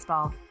League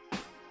Baseball.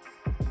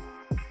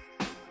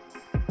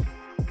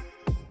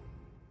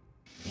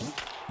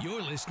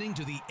 You're listening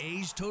to the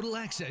A's Total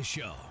Access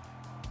Show.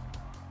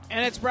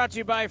 And it's brought to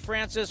you by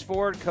Francis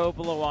Ford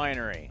Coppola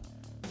Winery.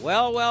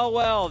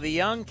 Well, the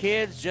young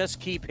kids just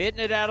keep hitting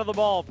it out of the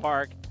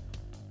ballpark.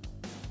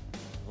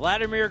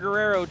 Vladimir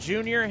Guerrero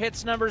Jr.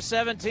 hits number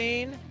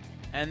 17,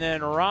 and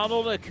then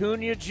Ronald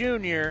Acuna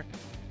Jr.,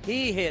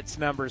 he hits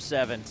number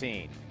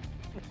 17.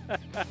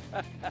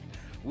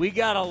 We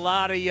got a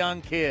lot of young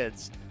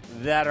kids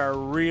that are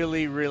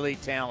really, really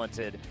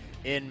talented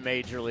in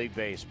Major League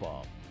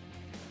Baseball.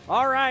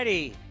 All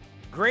righty,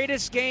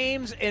 greatest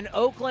games in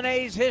Oakland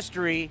A's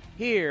history.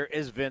 Here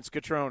is Vince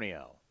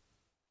Cotroneo.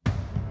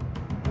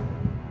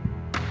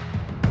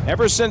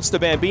 Ever since the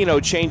Bambino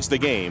changed the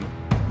game,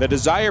 the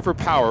desire for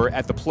power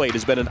at the plate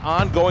has been an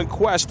ongoing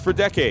quest for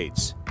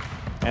decades.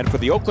 And for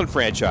the Oakland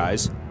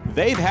franchise,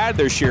 they've had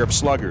their share of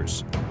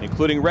sluggers,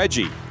 including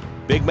Reggie,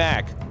 Big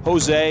Mac,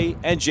 Jose,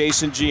 and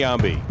Jason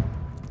Giambi.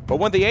 But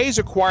when the A's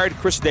acquired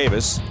Chris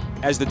Davis,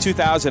 as the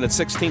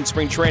 2016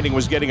 spring training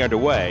was getting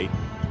underway,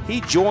 he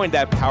joined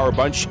that power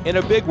bunch in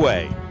a big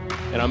way.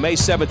 And on May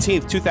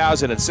 17,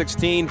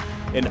 2016,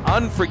 an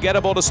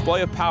unforgettable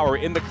display of power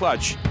in the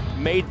clutch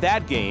made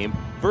that game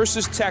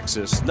versus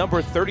Texas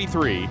number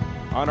 33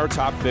 on our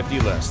top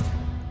 50 list.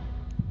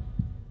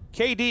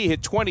 KD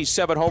hit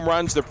 27 home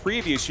runs the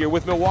previous year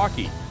with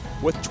Milwaukee,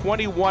 with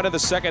 21 in the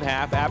second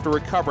half after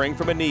recovering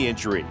from a knee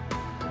injury.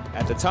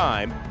 At the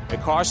time,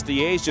 it cost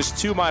the A's just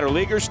 2 minor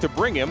leaguers to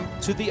bring him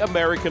to the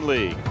American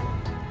League.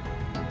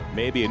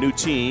 Maybe a new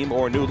team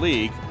or a new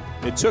league,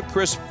 it took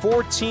Chris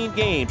 14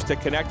 games to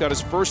connect on his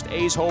first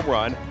A's home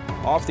run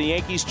off the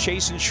Yankees'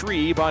 Chasen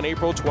Shreve on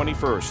April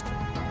 21st.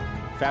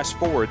 Fast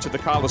forward to the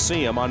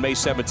Coliseum on May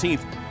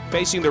 17th.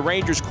 Facing the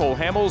Rangers' Cole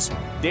Hamels,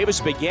 Davis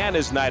began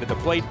his night at the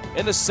plate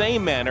in the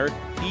same manner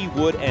he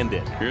would end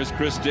it. Here's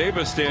Chris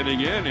Davis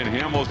standing in, and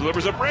Hamels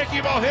delivers a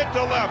breaking ball hit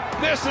to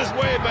left. This is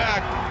way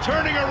back,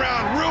 turning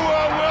around.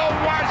 Rua will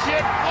watch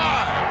it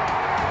fly,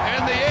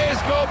 and the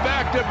A's go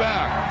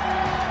back-to-back.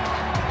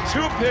 2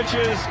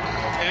 pitches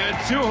and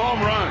 2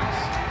 home runs.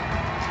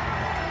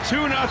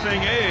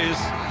 2-0 A's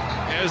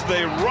as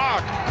they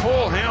rock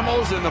Cole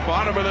Hamels in the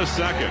bottom of the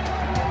second.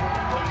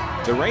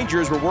 The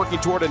Rangers were working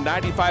toward a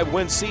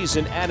 95-win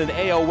season and an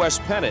AL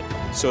West pennant,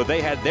 so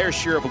they had their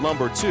share of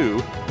lumber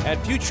too, and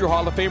future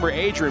Hall of Famer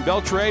Adrian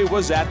Beltre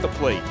was at the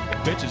plate.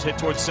 Pitch is hit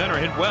towards center,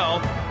 hit well.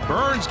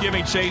 Burns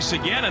giving chase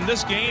again, and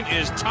this game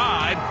is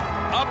tied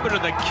up into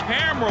the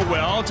camera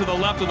well to the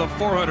left of the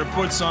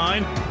 400-foot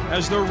sign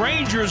as the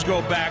Rangers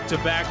go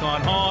back-to-back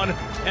on Hahn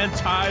and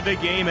tie the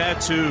game at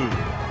 2.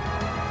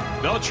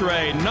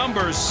 Beltre,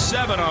 number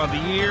 7 on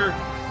the year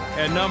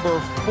and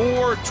number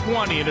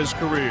 420 in his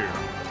career.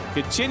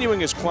 Continuing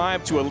his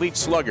climb to elite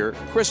slugger,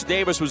 Chris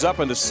Davis was up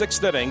in the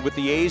 6th inning with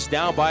the A's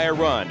down by a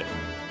run.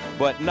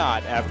 But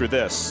not after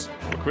this.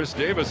 Chris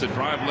Davis at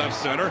drive left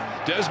center.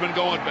 Desmond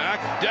going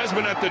back.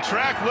 Desmond at the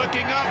track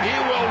looking up. He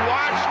will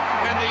watch,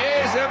 and the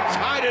A's have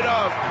tied it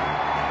up.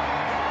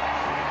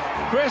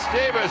 Chris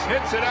Davis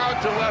hits it out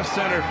to left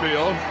center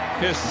field.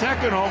 His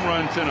 2nd home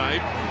run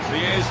tonight. The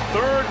A's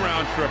 3rd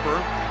round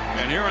tripper.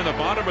 And here in the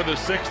bottom of the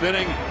 6th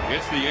inning,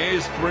 it's the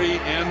A's 3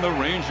 and the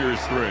Rangers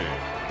 3.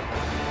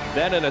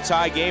 Then in a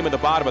tie game in the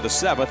bottom of the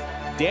 7th,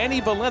 Danny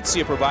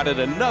Valencia provided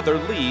another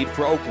lead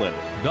for Oakland.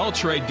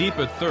 Beltre deep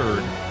at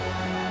 3rd.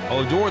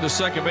 Odor, the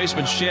second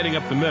baseman, shading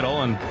up the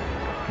middle, and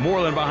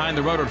Moreland behind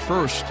the road at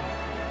 1st.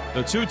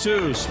 The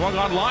 2-2 swung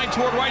on line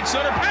toward right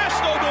center. Past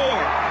Odor.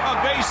 A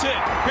base hit.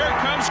 Here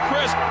comes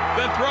Crisp.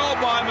 The throw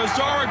by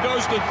Mazara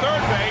goes to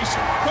third base.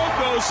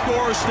 Coco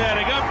scores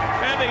standing up,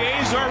 and the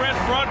A's are in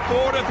front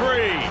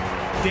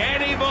 4-3.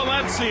 Danny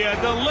Valencia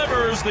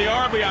delivers the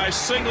RBI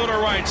single to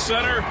right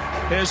center.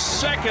 His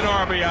second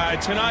RBI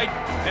tonight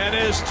and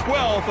his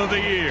 12th of the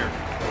year.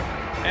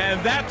 And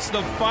that's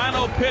the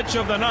final pitch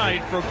of the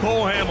night for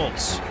Cole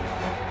Hamels.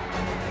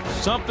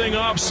 Something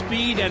off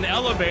speed and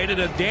elevated,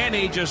 and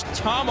Danny just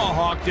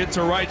tomahawked it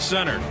to right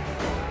center.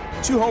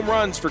 2 home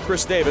runs for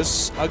Chris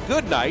Davis, a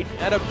good night,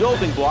 and a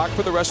building block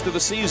for the rest of the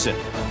season.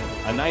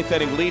 A 9th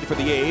inning lead for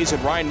the A's,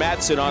 and Ryan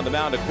Madson on the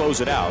mound to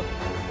close it out.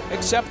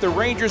 Except the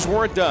Rangers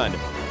weren't done,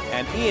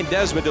 and Ian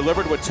Desmond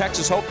delivered what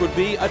Texas hoped would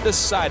be a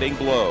deciding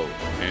blow.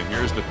 And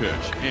here's the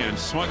pitch. And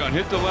swung on,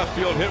 hit to left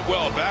field, hit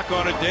well. Back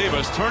on it,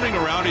 Davis. Turning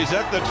around, he's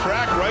at the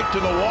track, right to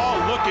the wall,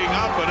 looking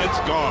up, and it's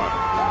gone.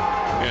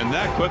 And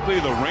that quickly,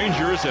 the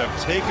Rangers have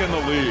taken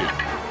the lead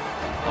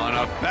on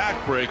a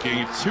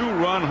back-breaking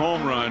 2-run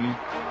home run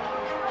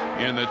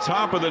in the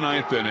top of the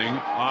 9th inning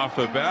off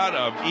the bat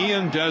of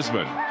Ian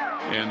Desmond.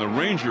 And the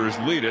Rangers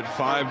lead it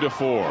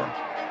 5-4.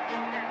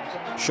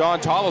 Sean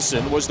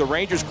Tollison was the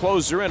Rangers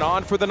closer and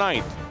on for the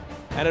 9th.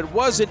 And it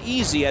wasn't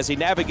easy as he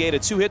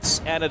navigated 2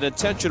 hits and an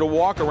intentional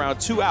walk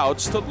around 2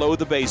 outs to load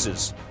the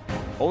bases.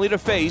 Only to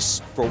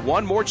face, for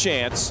one more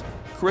chance,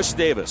 Chris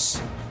Davis,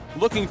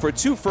 looking for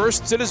 2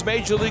 firsts in his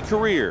Major League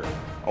career,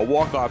 a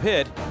walk-off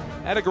hit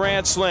and a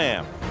grand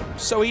slam.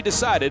 So he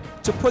decided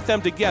to put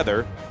them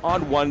together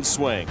on one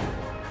swing.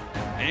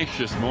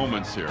 Anxious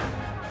moments here.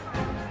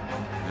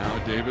 Now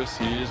Davis,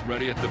 he is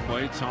ready at the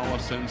plate.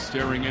 Tollison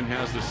staring in,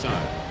 has the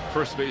side.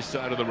 First base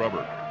side of the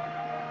rubber.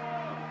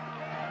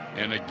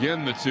 And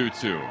again the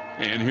 2-2.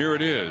 And here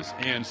it is.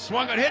 And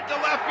swung and hit to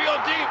left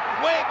field deep.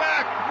 Way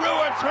back.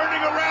 Rua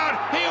turning around.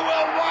 He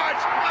will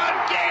watch a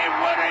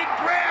game-winning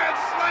grand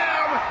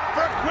slam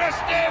for Chris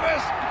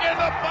Davis in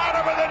the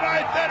bottom of the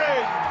 9th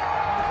inning.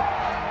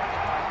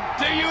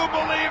 Do you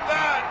believe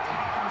that?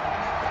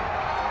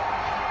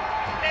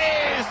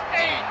 A's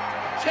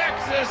 8,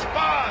 Texas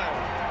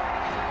 5.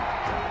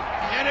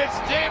 And it's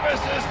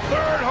Davis's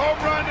 3rd home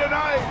run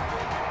tonight.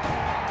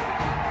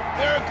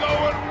 They're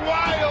going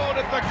wild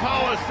at the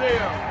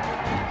Coliseum.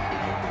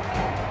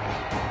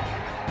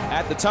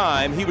 At the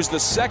time, he was the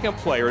 2nd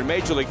player in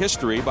Major League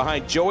history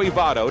behind Joey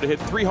Votto to hit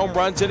 3 home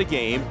runs in a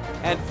game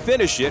and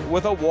finish it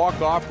with a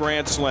walk-off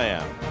grand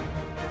slam.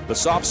 The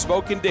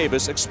soft-spoken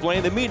Davis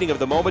explained the meaning of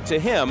the moment to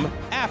him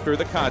after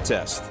the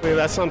contest.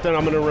 That's something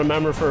I'm going to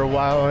remember for a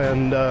while,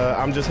 and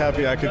I'm just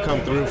happy I could come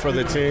through for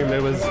the team.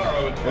 It was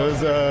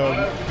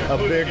a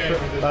big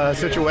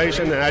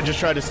situation, and I just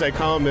tried to stay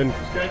calm and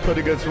put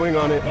a good swing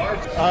on it.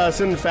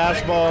 Sitting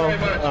fastball,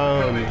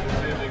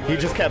 he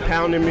just kept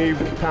pounding me,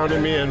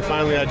 and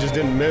finally I just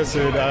didn't miss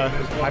it.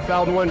 I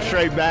fouled one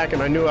straight back,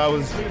 and I knew I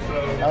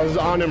was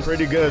on him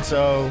pretty good,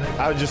 so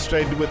I just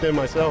stayed within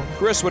myself.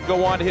 Chris would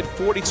go on to hit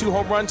 42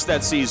 home runs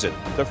that season,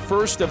 the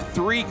first of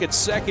 3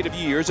 consecutive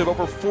years of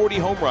over 40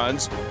 home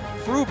runs,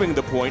 proving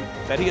the point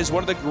that he is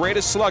one of the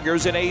greatest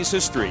sluggers in A's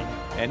history.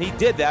 And he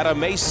did that on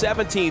May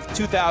 17th,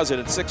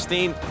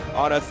 2016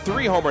 on a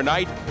 3-homer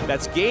night.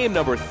 That's game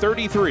number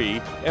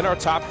 33 in our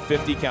top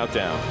 50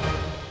 countdown.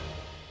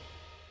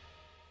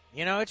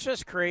 You know, it's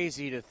just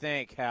crazy to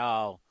think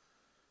how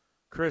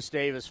Chris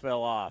Davis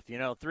fell off.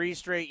 3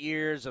 straight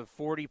years of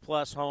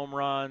 40-plus home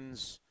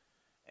runs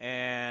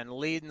and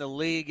leading the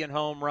league in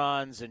home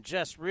runs and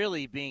just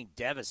really being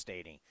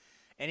devastating.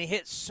 And he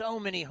hit so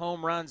many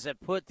home runs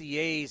that put the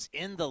A's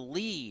in the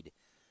lead,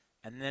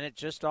 and then it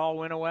just all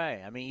went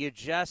away. I mean, you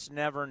just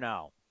never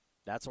know.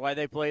 That's why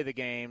they play the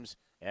games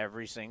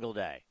every single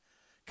day.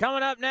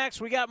 Coming up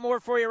next, we got more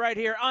for you right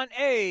here on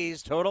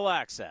A's Total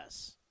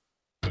Access.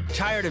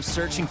 Tired of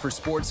searching for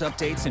sports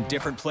updates in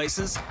different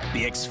places?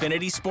 The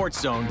Xfinity Sports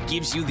Zone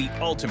gives you the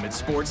ultimate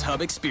sports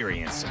hub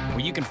experience,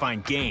 where you can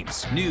find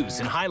games, news,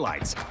 and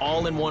highlights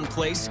all in one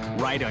place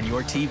right on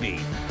your TV.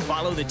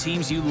 Follow the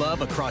teams you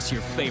love across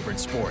your favorite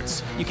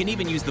sports. You can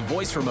even use the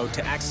voice remote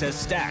to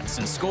access stats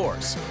and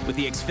scores. With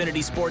the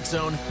Xfinity Sports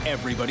Zone,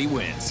 everybody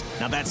wins.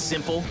 Now that's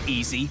simple,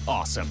 easy,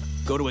 awesome.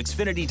 Go to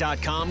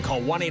Xfinity.com,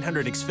 call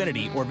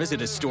 1-800-XFINITY, or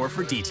visit a store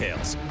for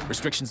details.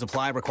 Restrictions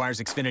apply. Requires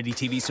Xfinity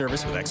TV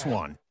service with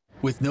X1.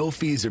 With no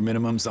fees or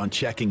minimums on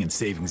checking and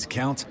savings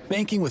accounts,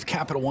 banking with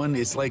Capital One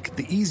is like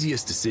the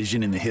easiest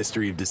decision in the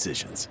history of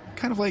decisions.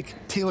 Kind of like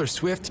Taylor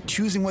Swift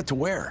choosing what to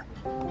wear.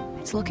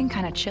 It's looking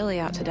kind of chilly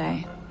out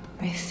today.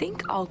 I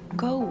think I'll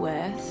go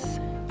with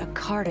a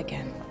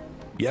cardigan.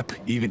 Yep,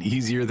 even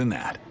easier than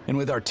that. And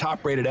with our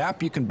top-rated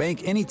app, you can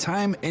bank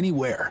anytime,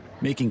 anywhere,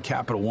 making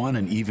Capital One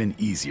an even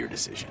easier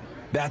decision.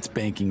 That's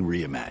banking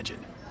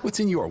reimagined. What's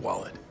in your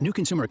wallet? New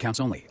consumer accounts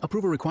only.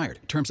 Approval required.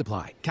 Terms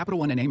apply. Capital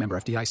One N.A. member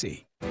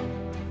FDIC.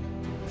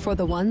 For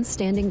the ones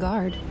standing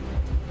guard.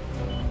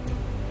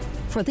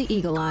 For the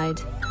eagle-eyed.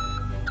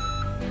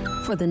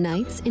 For the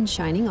knights in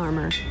shining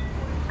armor.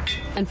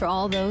 And for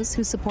all those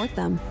who support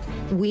them.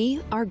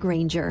 We are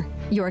Grainger,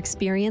 your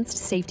experienced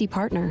safety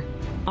partner.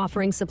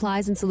 offering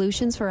supplies and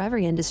solutions for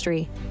every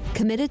industry.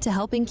 Committed to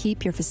helping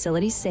keep your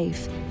facilities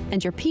safe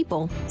and your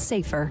people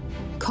safer.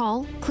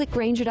 Call, click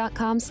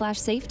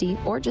Grainger.com/safety,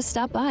 or just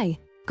stop by.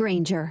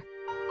 Grainger,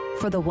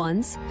 for the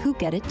ones who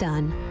get it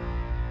done.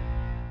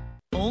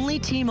 Only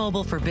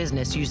T-Mobile for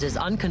Business uses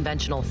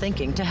unconventional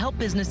thinking to help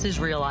businesses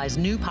realize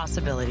new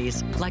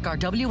possibilities, like our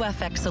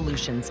WFX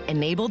solutions,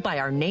 enabled by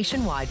our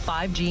nationwide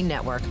 5G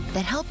network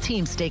that help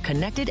teams stay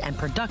connected and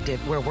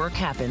productive where work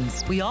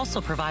happens. We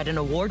also provide an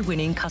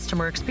award-winning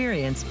customer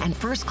experience and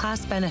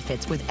first-class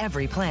benefits with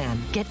every plan.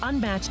 Get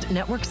unmatched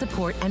network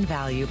support and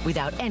value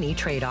without any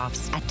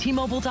trade-offs at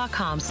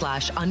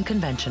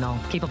T-Mobile.com/unconventional.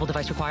 Capable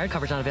device required.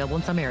 Coverage not available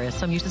in some areas.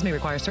 Some uses may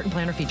require certain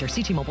plan or features.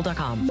 See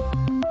T-Mobile.com.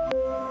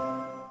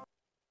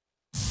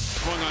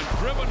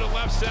 Driven to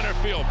left center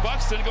field.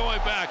 Buxton going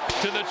back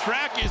to the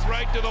track. He's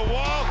right to the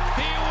wall.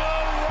 He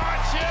will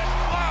watch it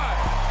fly.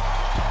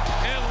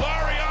 And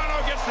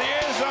Laureano gets the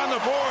A's on the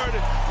board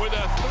with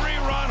a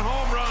 3-run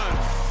home run.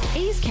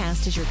 A's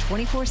Cast is your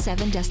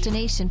 24/7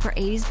 destination for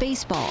A's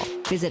baseball.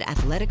 Visit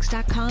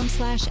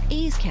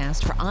athletics.com/A's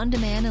Cast for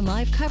on-demand and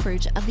live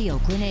coverage of the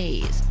Oakland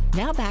A's.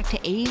 Now back to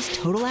A's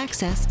Total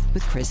Access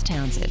with Chris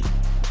Townsend.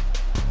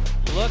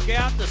 Look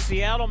out, the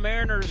Seattle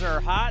Mariners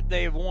are hot.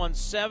 They've won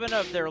 7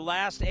 of their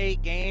last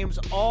 8 games,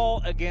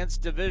 all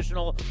against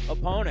divisional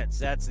opponents.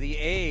 That's the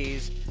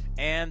A's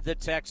and the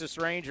Texas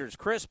Rangers.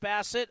 Chris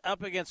Bassett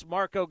up against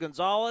Marco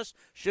Gonzalez.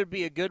 Should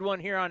be a good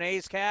one here on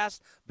A's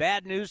Cast.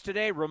 Bad news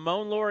today,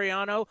 Ramon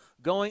Laureano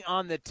going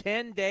on the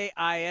 10-day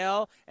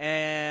IL,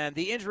 and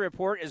the injury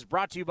report is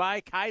brought to you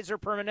by Kaiser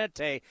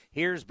Permanente.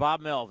 Here's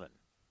Bob Melvin.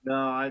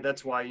 No,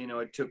 that's why,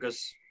 it took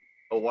us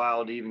a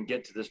while to even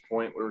get to this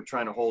point. We were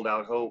trying to hold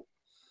out hope,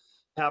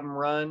 have him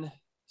run.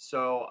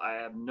 So I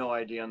have no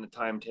idea on the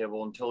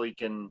timetable until he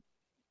can,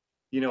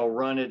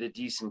 run at a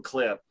decent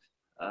clip.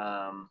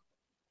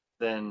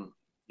 Then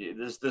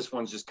this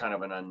one's just kind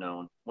of an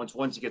unknown.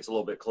 Once he gets a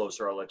little bit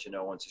closer, I'll let you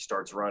know once he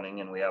starts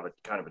running and we have a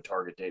kind of a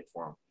target date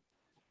for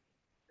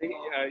him.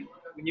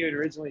 When you had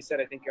originally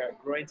said, I think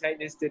groin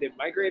tightness, did it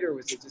migrate, or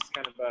was it just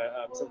kind of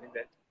something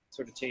that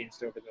sort of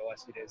changed over the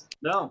last few days?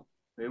 No,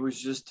 it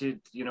was just,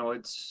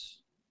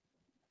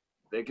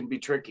 they can be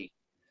tricky.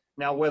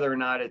 Now, whether or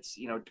not it's,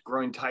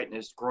 groin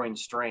tightness, groin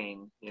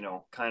strain,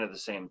 kind of the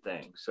same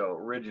thing. So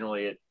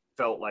originally it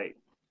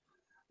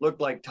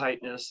looked like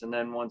tightness. And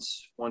then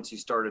once he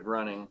started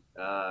running,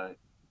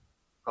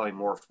 probably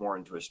morphed more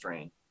into a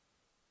strain.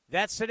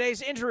 That's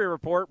today's injury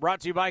report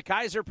brought to you by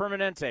Kaiser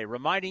Permanente,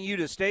 reminding you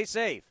to stay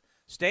safe,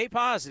 stay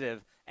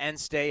positive, and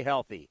stay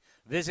healthy.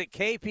 Visit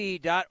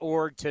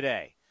kp.org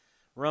today.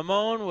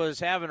 Ramon was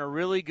having a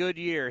really good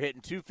year,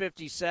 hitting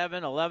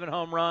 .257, 11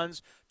 home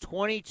runs,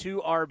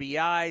 22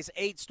 RBIs,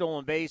 8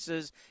 stolen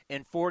bases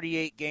in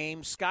 48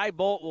 games. Sky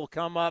Bolt will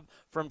come up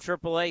from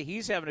AAA.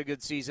 He's having a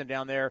good season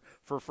down there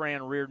for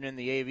Fran Reardon and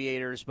the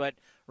Aviators. But,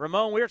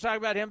 Ramon, we were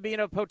talking about him being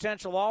a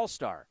potential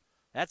all-star.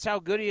 That's how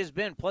good he has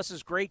been, plus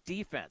his great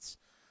defense.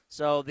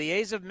 So the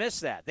A's have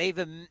missed that.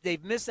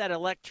 They've missed that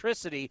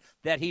electricity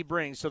that he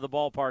brings to the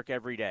ballpark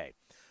every day.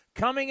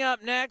 Coming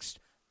up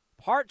next,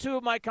 Part 2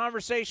 of my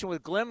conversation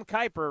with Glenn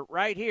Kuiper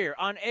right here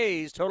on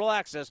A's Total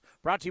Access,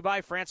 brought to you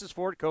by Francis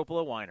Ford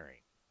Coppola Winery.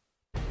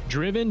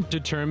 Driven,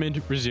 determined,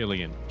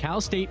 resilient. Cal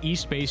State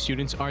East Bay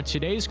students are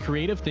today's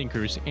creative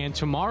thinkers and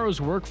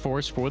tomorrow's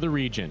workforce for the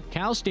region.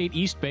 Cal State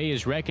East Bay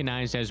is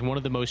recognized as one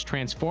of the most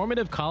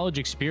transformative college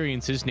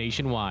experiences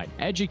nationwide,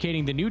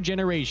 educating the new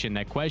generation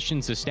that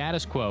questions the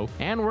status quo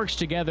and works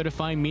together to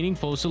find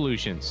meaningful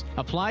solutions.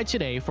 Apply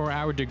today for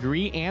our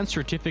degree and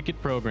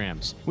certificate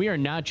programs. We are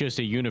not just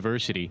a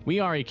university, we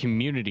are a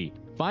community.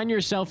 Find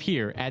yourself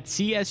here at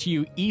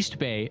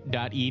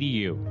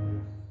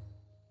csueastbay.edu.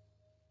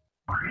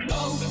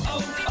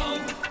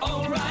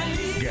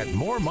 O'Reilly. Get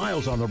more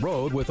miles on the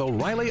road with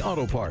O'Reilly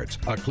Auto Parts.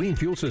 A clean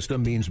fuel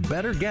system means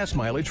better gas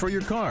mileage for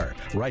your car.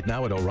 Right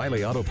now at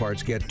O'Reilly Auto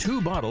Parts, get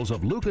 2 bottles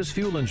of Lucas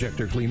Fuel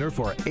Injector Cleaner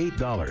for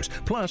 $8.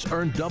 Plus,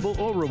 earn double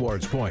O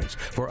Rewards points.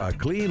 For a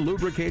clean,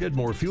 lubricated,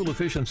 more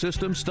fuel-efficient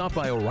system, stop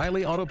by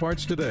O'Reilly Auto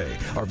Parts today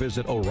or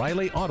visit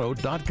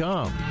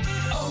O'ReillyAuto.com.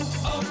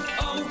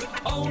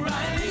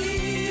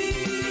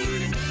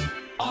 O'Reilly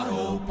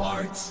Auto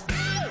Parts.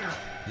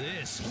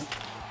 This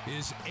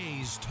is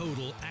A's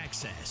Total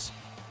Access.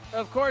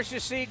 Of course, you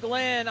see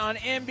Glenn on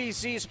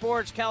NBC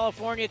Sports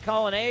California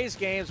calling A's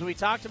games. We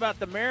talked about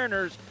the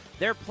Mariners.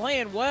 They're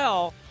playing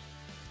well,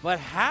 but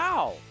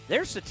how?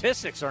 Their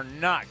statistics are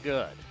not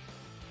good.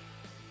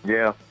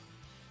 Yeah,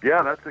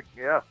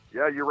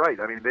 you're right.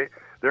 I mean,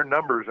 their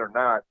numbers are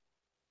not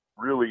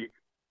really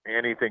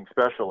anything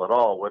special at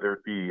all, whether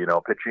it be,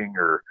 pitching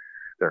or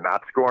they're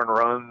not scoring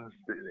runs.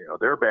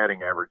 Their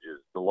batting average is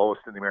the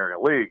lowest in the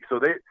American League. So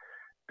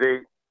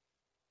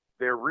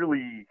they're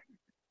really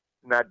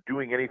not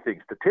doing anything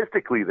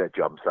statistically that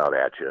jumps out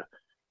at you.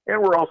 And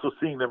we're also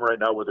seeing them right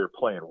now where they're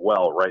playing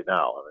well right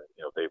now. I mean,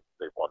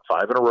 they've won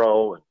 5 in a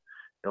row, and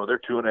they're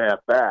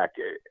 2.5 back.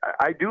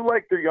 I do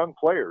like their young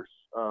players,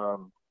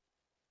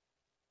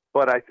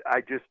 but I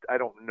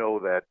don't know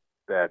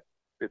that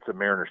it's a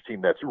Mariners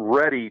team that's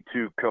ready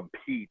to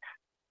compete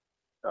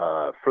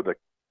for the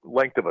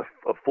length of a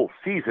full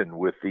season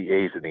with the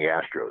A's and the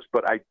Astros.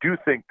 But I do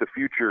think the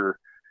future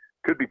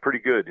could be pretty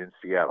good in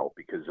Seattle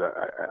because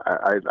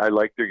I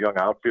like their young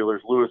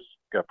outfielders. Lewis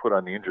got put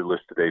on the injured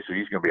list today, so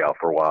he's going to be out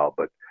for a while.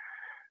 But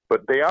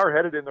they are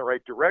headed in the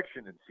right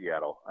direction in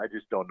Seattle. I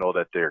just don't know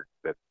that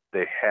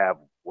they have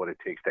what it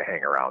takes to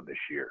hang around this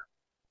year.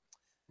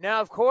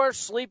 Now, of course,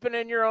 sleeping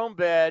in your own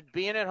bed,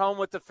 being at home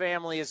with the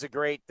family is a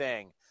great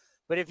thing.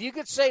 But if you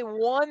could say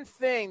one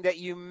thing that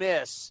you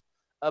miss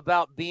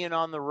about being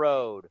on the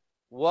road,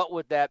 what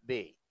would that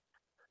be?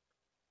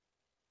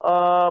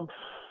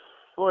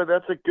 Boy,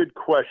 that's a good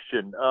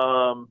question.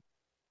 I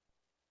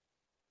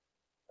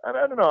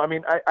don't know. I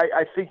mean,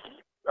 I think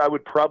I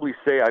would probably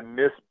say I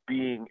miss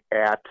being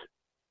at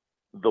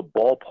the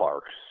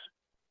ballparks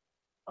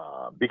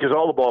because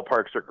all the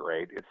ballparks are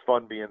great. It's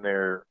fun being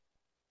there,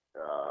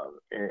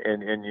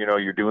 and you know,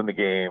 you're doing the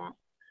game.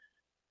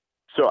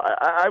 So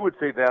I would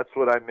say that's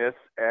what I miss,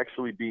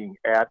 actually being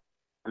at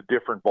the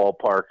different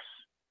ballparks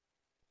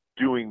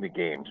doing the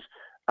games.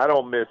 I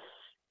don't miss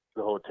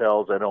the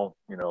hotels. I don't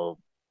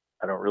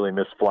really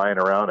miss flying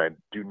around. I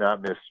do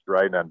not miss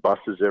riding on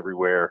buses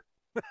everywhere.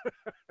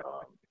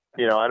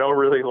 I don't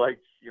really like,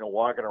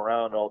 walking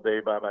around all day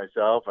by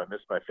myself. I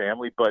miss my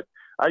family, but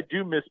I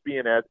do miss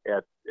being at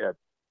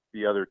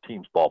the other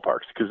team's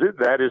ballparks because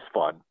that is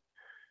fun.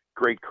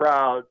 Great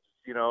crowds,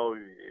 you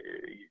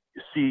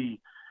see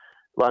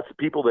lots of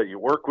people that you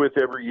work with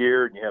every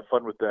year and you have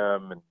fun with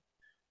them. And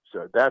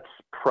so that's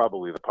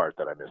probably the part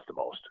that I miss the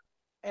most.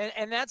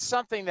 And that's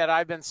something that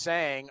I've been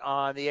saying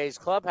on the A's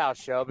Clubhouse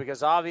show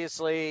because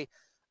obviously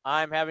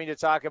I'm having to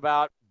talk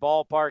about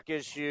ballpark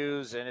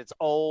issues and it's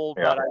old,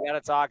 but I got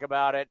to talk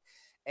about it.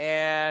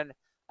 And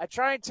I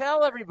try and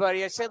tell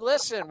everybody, I said,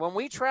 listen, when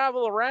we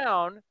travel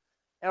around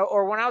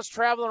or when I was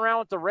traveling around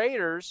with the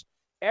Raiders,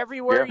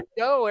 everywhere you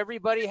go,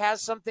 everybody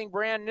has something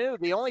brand new.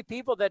 The only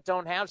people that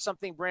don't have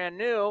something brand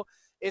new,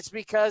 it's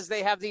because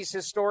they have these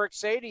historic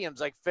stadiums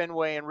like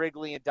Fenway and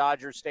Wrigley and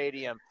Dodger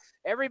Stadium.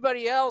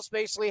 Everybody else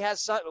basically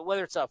has something,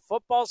 whether it's a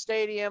football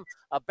stadium,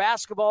 a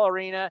basketball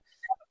arena.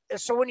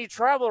 So when you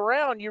travel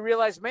around, you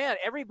realize, man,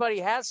 everybody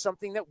has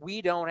something that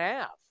we don't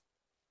have.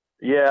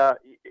 Yeah,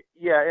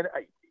 and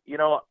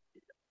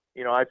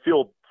I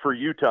feel for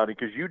you, Tony,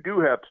 because you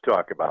do have to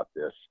talk about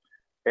this,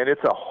 and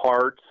it's a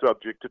hard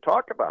subject to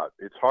talk about.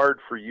 It's hard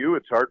for you.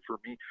 It's hard for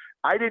me.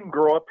 I didn't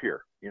grow up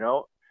here.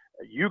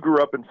 You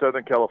grew up in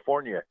Southern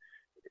California.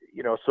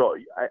 So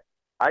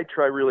I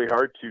try really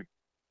hard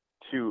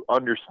to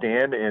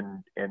understand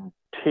and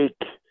take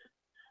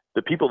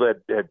the people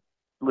that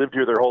lived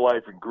here their whole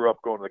life and grew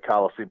up going to the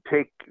Coliseum,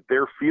 take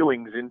their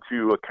feelings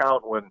into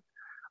account when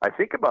I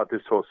think about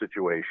this whole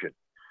situation.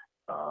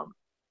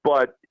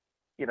 But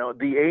the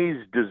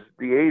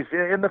A's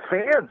and the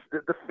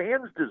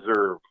fans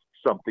deserve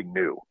something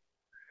new.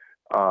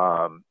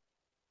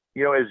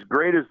 As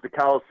great as the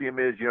Coliseum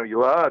is,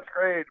 it's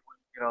great.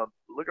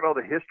 Look at all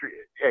the history.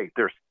 Hey,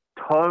 there's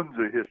tons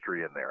of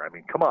history in there. I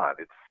mean, come on,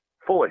 it's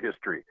full of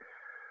history.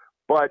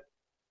 But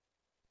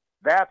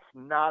that's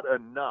not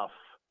enough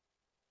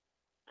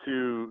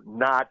to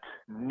not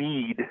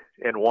need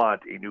and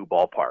want a new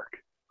ballpark,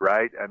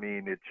 right? I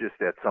mean, it's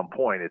just at some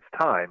point it's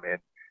time, and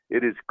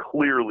it is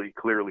clearly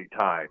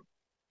time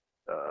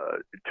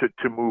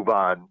to move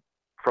on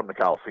from the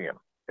Coliseum.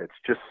 It's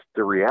just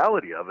the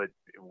reality of it.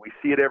 We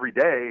see it every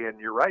day, and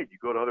you're right. You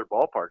go to other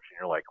ballparks, and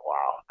you're like,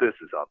 wow, this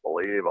is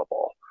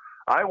unbelievable.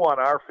 I want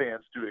our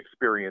fans to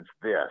experience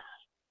this.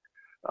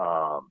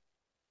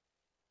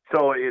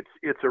 So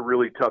it's a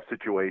really tough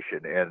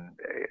situation, and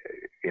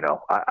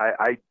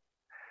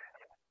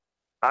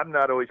I'm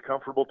not always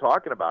comfortable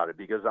talking about it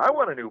because I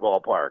want a new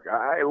ballpark.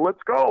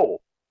 Let's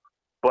go.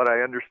 But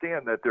I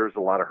understand that there's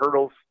a lot of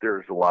hurdles.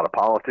 There's a lot of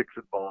politics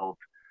involved.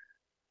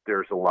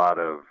 There's a lot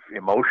of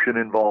emotion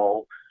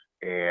involved.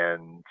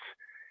 And,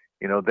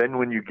 then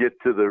when you get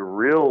to the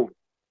real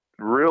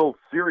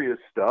serious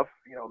stuff,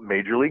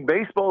 Major League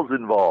Baseball is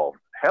involved,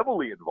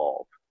 heavily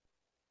involved.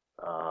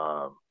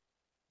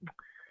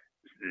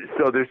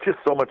 So there's just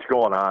so much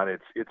going on.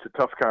 It's a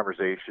tough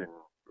conversation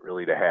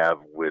really to have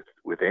with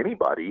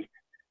anybody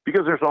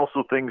because there's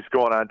also things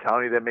going on,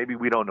 Tony, that maybe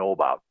we don't know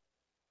about,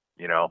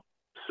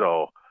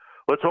 So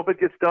let's hope it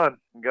gets done.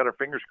 We got our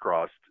fingers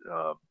crossed.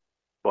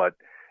 But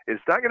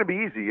it's not going to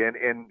be easy, and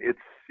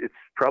it's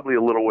probably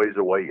a little ways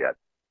away yet.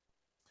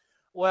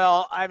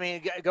 Well, I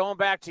mean, going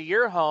back to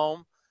your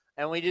home,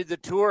 and we did the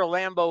tour of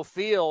Lambeau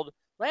Field.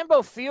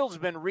 Lambeau Field's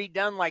been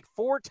redone like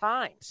 4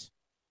 times.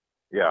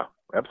 Yeah,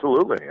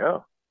 absolutely, yeah.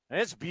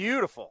 And it's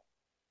beautiful.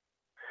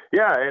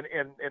 Yeah,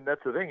 and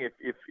that's the thing.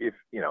 If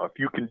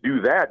you can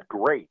do that,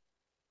 great.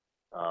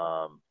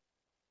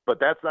 But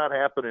that's not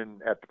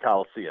happening at the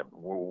Coliseum.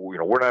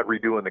 We're not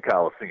redoing the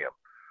Coliseum.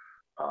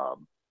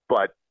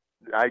 But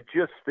I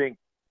just think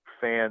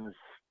fans,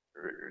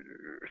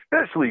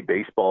 especially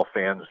baseball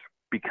fans,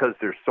 because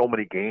there's so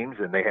many games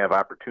and they have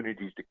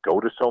opportunities to go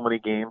to so many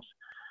games,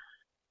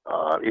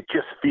 it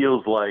just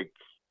feels like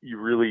you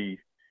really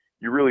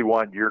you really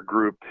want your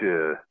group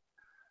to,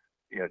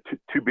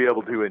 to be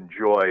able to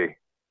enjoy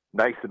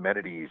nice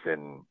amenities.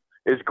 And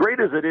as great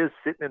as it is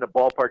sitting in a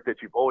ballpark that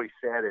you've always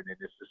sat in, and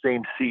it's the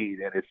same seat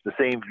and it's the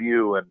same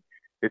view and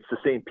it's the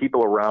same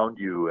people around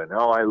you, and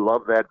I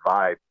love that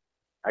vibe.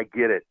 I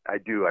get it. I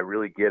do. I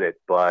really get it.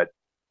 But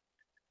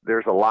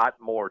there's a lot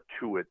more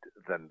to it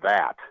than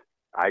that,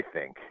 I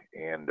think.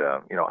 And,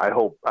 I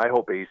hope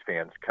A's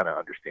fans kind of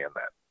understand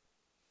that.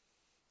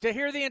 To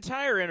hear the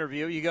entire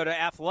interview, you go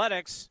to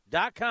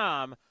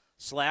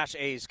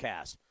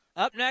athletics.com/A'sCast.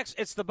 Up next,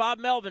 it's the Bob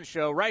Melvin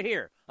Show right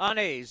here on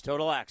A's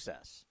Total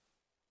Access.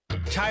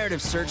 Tired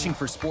of searching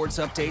for sports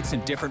updates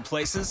in different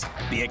places?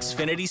 The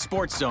Xfinity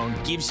Sports Zone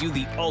gives you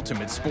the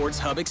ultimate sports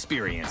hub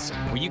experience,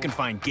 where you can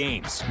find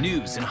games,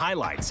 news, and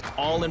highlights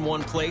all in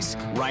one place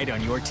right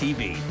on your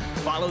TV.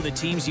 Follow the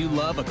teams you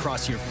love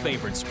across your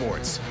favorite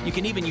sports. You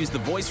can even use the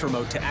voice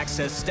remote to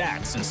access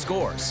stats and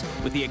scores.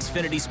 With the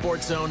Xfinity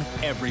Sports Zone,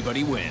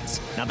 everybody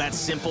wins. Now that's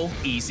simple,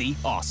 easy,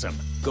 awesome.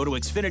 Go to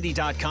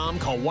Xfinity.com,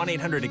 call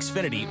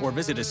 1-800-XFINITY, or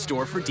visit a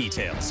store for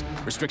details.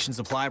 Restrictions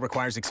apply.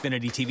 Requires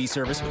Xfinity TV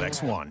service with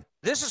X1.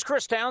 This is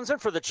Chris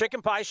Townsend for the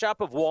Chicken Pie Shop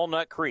of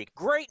Walnut Creek.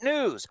 Great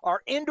news!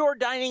 Our indoor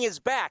dining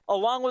is back,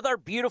 along with our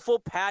beautiful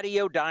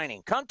patio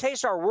dining. Come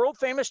taste our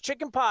world-famous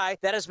chicken pie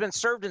that has been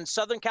served in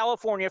Southern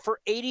California for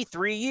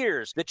 83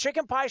 years. The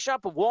Chicken Pie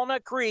Shop of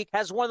Walnut Creek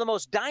has one of the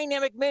most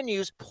dynamic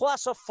menus,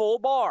 plus a full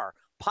bar.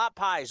 Pot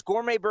pies,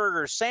 gourmet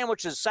burgers,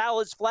 sandwiches,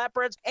 salads,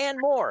 flatbreads, and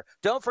more.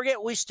 Don't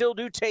forget, we still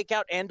do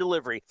takeout and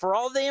delivery. For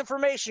all the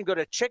information, go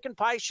to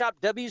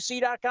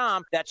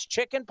chickenpieshopwc.com. That's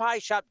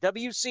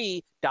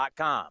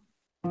chickenpieshopwc.com.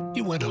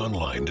 You went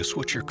online to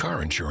switch your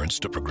car insurance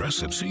to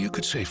Progressive so you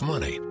could save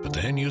money. But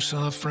then you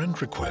saw a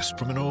friend request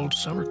from an old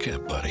summer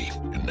camp buddy.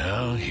 And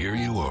now here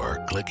you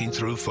are, clicking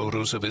through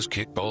photos of his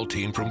kickball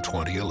team from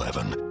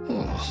 2011.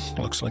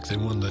 Looks like they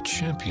won the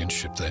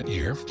championship that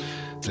year.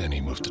 Then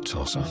he moved to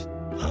Tulsa.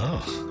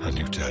 Oh, a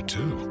new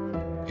tattoo.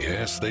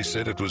 Yes, they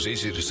said it was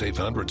easy to save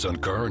hundreds on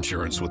car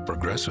insurance with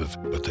Progressive,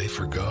 but they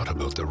forgot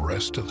about the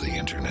rest of the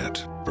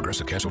internet.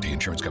 Progressive Casualty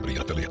Insurance Company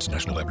and affiliates.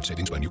 National average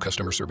savings by new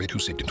customer surveyed who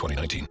saved in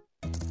 2019.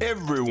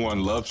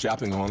 Everyone loves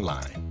shopping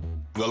online.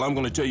 Well, I'm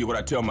going to tell you what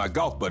I tell my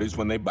golf buddies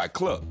when they buy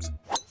clubs.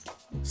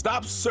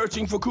 Stop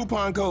searching for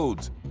coupon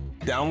codes.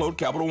 Download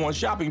Capital One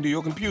Shopping to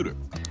your computer.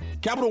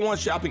 Capital One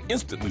Shopping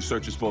instantly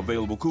searches for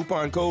available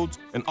coupon codes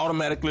and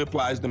automatically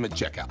applies them at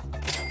checkout.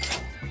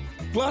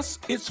 Plus,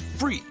 it's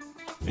free,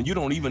 and you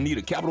don't even need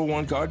a Capital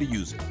One card to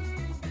use it.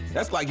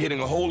 That's like hitting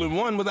a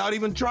hole-in-one without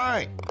even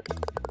trying.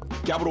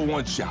 Capital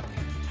One Shopping.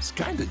 It's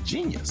kind of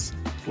genius.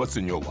 What's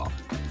in your wallet?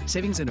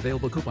 Savings and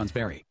available coupons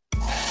vary.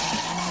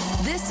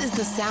 This is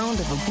the sound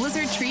of a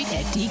blizzard treat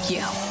at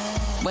DQ.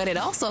 But it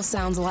also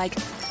sounds like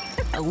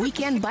a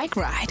weekend bike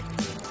ride,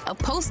 a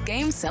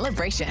post-game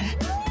celebration,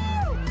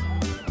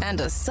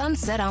 and a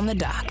sunset on the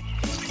dock.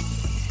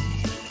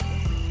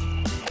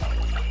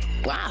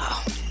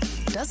 Wow.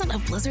 Doesn't a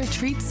blizzard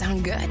treat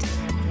sound good?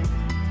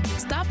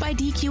 Stop by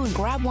DQ and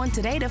grab one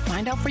today to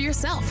find out for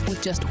yourself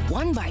with just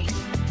one bite,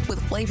 with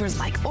flavors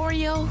like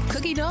Oreo,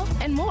 cookie dough,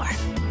 and more.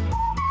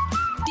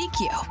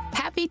 DQ.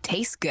 Happy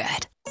tastes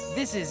good.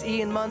 This is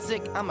Ian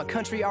Munsick. I'm a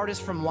country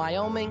artist from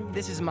Wyoming.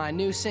 This is my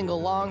new single,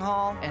 Long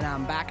Haul, and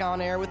I'm back on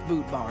air with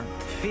Boot Barn.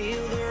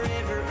 Feel the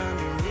river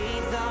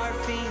underneath our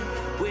feet.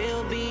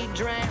 We'll be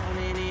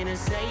drowning in a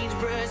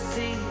sagebrush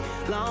sea.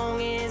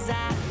 Long as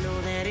I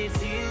know that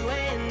it's you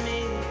and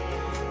me.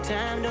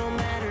 Time don't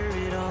matter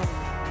at all.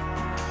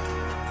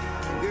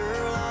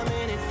 Girl, I'm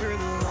in it for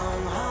the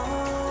long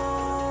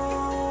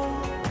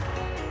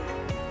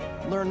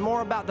haul. Learn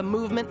more about the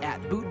movement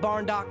at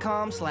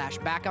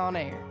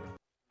bootbarn.com/backonair.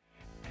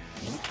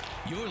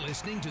 You're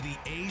listening to the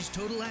A's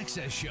Total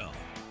Access Show.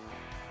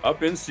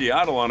 Up in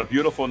Seattle on a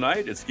beautiful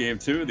night, it's Game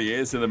 2, the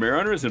A's and the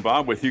Mariners. And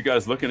Bob, with you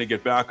guys looking to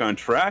get back on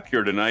track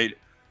here tonight,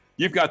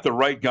 you've got the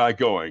right guy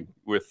going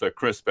with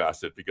Chris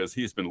Bassitt, because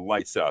he's been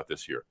lights out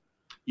this year.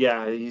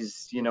 Yeah,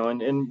 he's,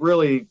 and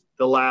really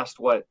the last,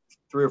 3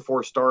 or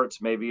 4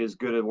 starts, maybe as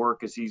good at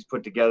work as he's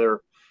put together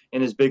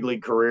in his big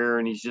league career.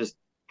 And he's just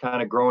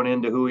kind of growing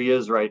into who he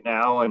is right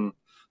now and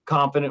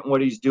confident in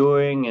what he's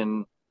doing,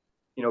 and,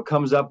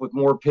 comes up with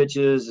more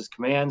pitches, his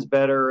command's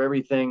better,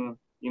 everything,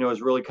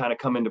 has really kind of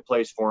come into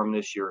place for him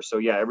this year. So,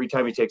 yeah, every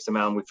time he takes the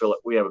mound,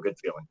 we have a good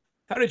feeling.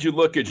 How did you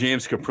look at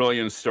James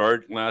Kaprielian's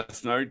start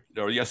last night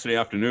or yesterday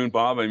afternoon,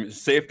 Bob? I mean,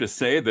 it's safe to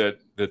say that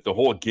the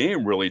whole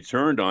game really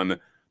turned on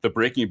the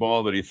breaking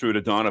ball that he threw to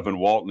Donovan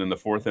Walton in the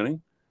 4th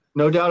inning?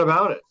 No doubt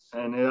about it.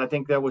 And I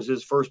think that was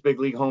his first big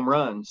league home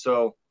run.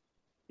 So,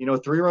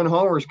 3-run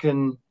homers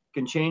can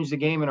change the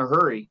game in a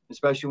hurry,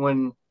 especially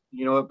when,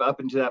 up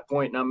until that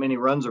point, not many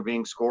runs are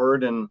being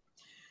scored. And,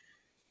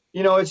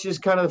 it's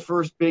just kind of the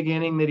first big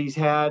inning that he's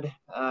had.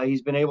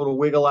 He's been able to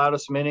wiggle out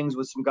of some innings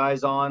with some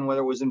guys on,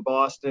 whether it was in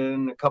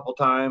Boston a couple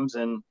times,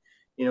 and,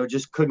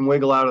 just couldn't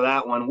wiggle out of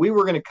that one. We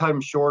were going to cut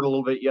him short a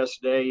little bit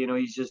yesterday.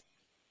 He's just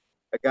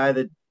a guy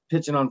that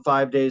pitching on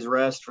 5 days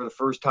rest for the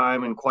first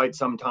time in quite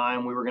some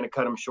time. We were going to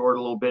cut him short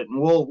a little bit, and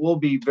we'll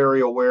be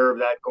very aware of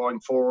that going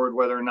forward,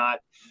 whether or not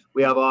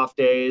we have off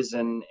days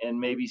and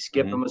maybe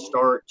skip him a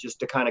start just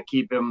to kind of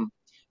keep him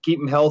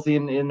healthy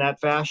in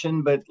that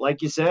fashion. But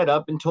like you said,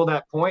 up until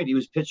that point, he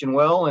was pitching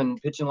well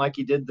and pitching like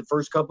he did the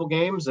first couple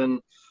games,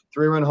 and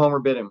 3-run homer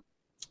bit him.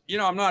 You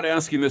know, I'm not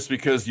asking this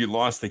because you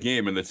lost the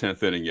game in the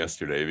 10th inning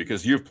yesterday,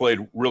 because you've played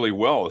really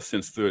well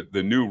since the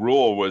new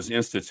rule was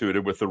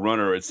instituted with the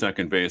runner at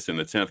second base in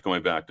the 10th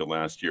going back to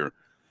last year.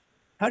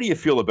 How do you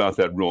feel about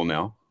that rule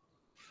now?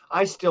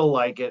 I still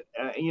like it.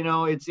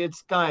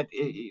 It's not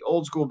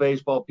old school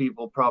baseball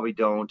people probably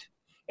don't.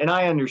 And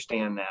I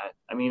understand that.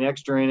 I mean,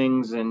 extra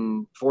innings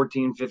and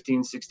 14,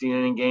 15, 16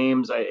 inning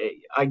games,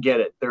 I get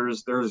it.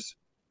 There's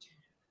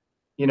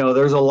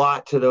a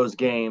lot to those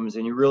games,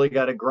 and you really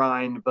got to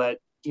grind. But,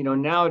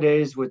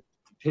 nowadays with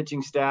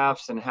pitching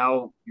staffs and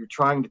how you're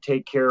trying to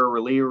take care of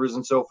relievers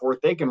and so forth,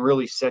 they can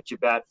really set you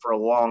back for a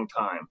long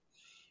time.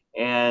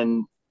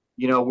 And,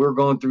 we're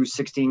going through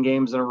 16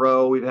 games in a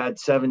row. We've had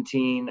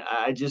 17.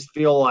 I just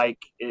feel like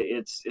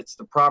it's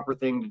the proper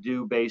thing to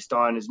do based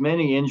on as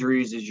many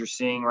injuries as you're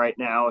seeing right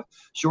now,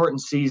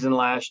 shortened season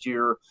last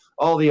year,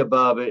 all the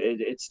above.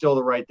 It's still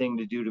the right thing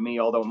to do to me,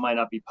 although it might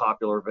not be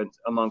popular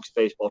amongst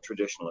baseball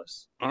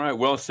traditionalists. All right,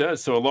 well said.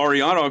 So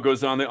Laureano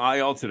goes on the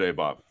IL today,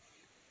 Bob.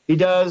 He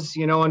does.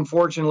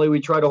 Unfortunately, we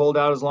try to hold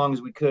out as long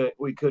as we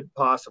could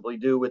possibly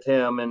do with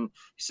him, and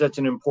he's such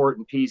an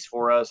important piece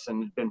for us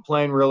and been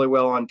playing really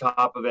well on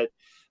top of it.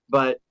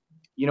 But,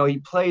 he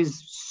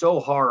plays so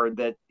hard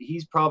that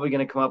he's probably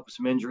going to come up with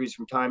some injuries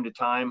from time to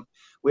time.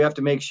 We have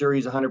to make sure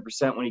he's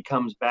 100% when he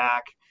comes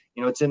back.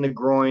 It's in the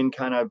groin,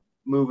 kind of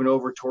moving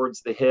over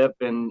towards the hip,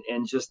 and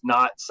just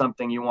not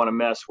something you want to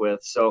mess with.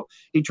 So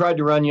he tried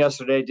to run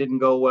yesterday, didn't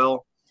go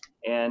well,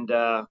 and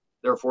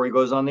therefore he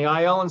goes on the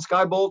IL. And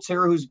Skye Bolt's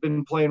here, who's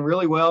been playing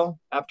really well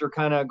after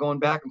kind of going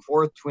back and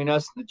forth between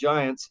us and the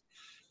Giants.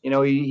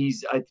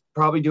 He's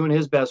probably doing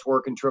his best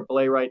work in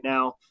AAA right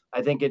now.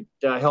 I think it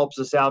helps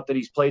us out that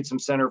he's played some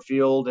center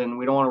field, and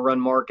we don't want to run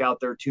Mark out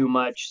there too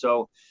much.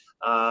 So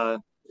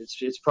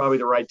it's probably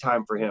the right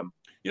time for him.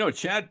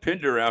 Chad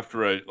Pinder,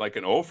 after an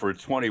 0 for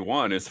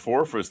 21, is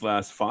 4 for his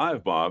last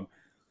 5, Bob.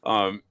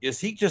 Is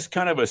he just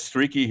kind of a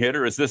streaky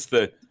hitter? Is this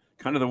the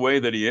kind of the way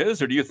that he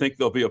is, or do you think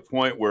there'll be a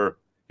point where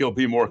he'll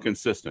be more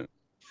consistent?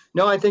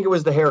 No, I think it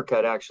was the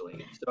haircut,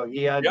 actually. So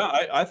he had.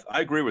 Yeah, I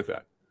agree with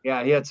that.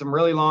 Yeah, he had some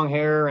really long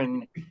hair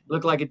and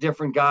looked like a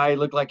different guy.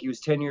 Looked like he was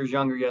 10 years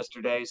younger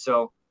yesterday.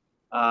 So,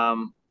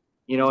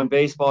 in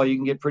baseball, you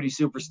can get pretty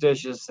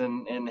superstitious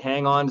and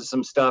hang on to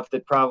some stuff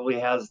that probably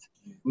has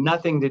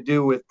nothing to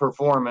do with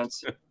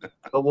performance.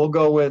 But we'll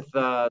go with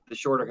the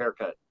shorter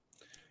haircut.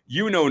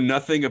 You know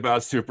nothing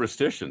about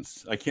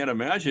superstitions. I can't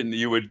imagine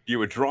you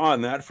would draw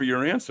on that for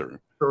your answer.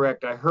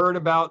 Correct. I heard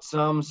about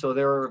some, so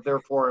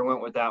therefore I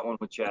went with that one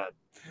with Chad.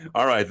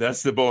 All right,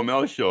 that's the Bo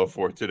Mel Show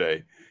for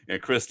today.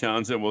 And Chris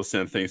Townsend will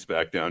send things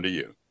back down to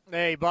you.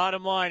 Hey,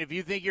 bottom line, if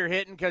you think you're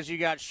hitting because you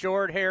got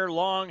short hair,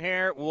 long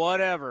hair,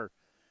 whatever,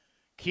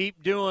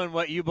 keep doing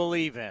what you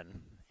believe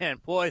in.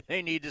 And, boy,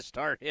 they need to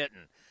start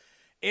hitting.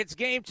 It's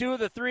game 2 of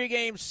the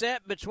 3-game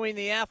set between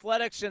the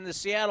Athletics and the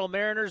Seattle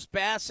Mariners.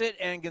 Bassett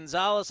and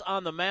Gonzalez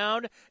on the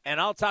mound, and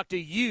I'll talk to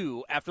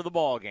you after the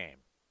ball game.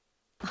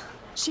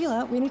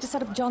 Sheila, we need to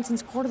set up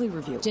Johnson's quarterly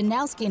review.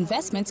 Janowski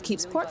Investments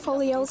keeps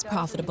portfolios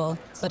profitable,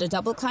 but a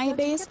double client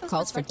base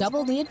calls for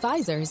double the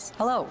advisors.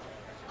 Hello.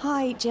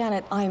 Hi,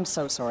 Janet. I'm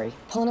so sorry.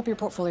 Pulling up your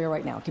portfolio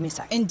right now. Give me a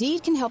sec.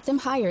 Indeed can help them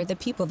hire the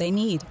people they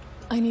need.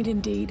 I need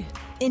Indeed.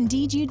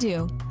 Indeed you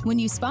do. When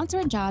you sponsor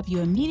a job,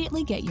 you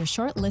immediately get your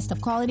short list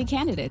of quality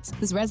candidates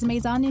whose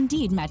resumes on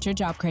Indeed match your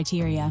job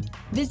criteria.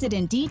 Visit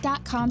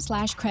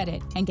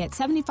Indeed.com/credit and get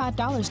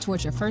 $75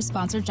 towards your first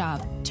sponsored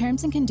job.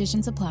 Terms and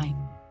conditions apply.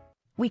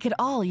 We could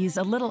all use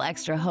a little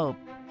extra hope.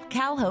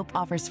 CalHope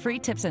offers free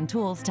tips and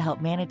tools to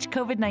help manage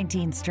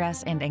COVID-19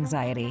 stress and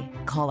anxiety.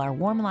 Call our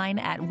warm line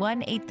at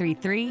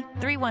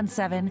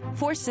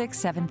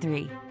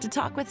 1-833-317-4673 to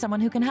talk with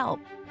someone who can help.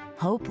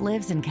 Hope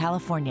lives in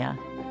California,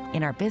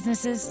 in our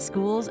businesses,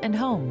 schools, and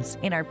homes,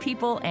 in our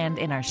people, and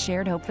in our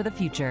shared hope for the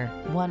future,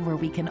 one where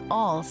we can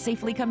all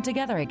safely come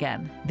together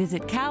again.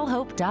 Visit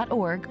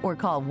calhope.org or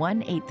call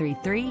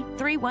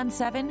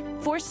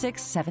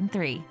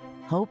 1-833-317-4673.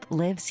 Hope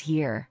lives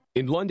here.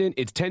 In London,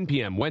 it's 10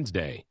 p.m.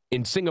 Wednesday.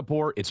 In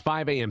Singapore, it's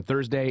 5 a.m.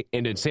 Thursday.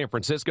 And in San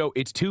Francisco,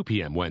 it's 2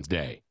 p.m.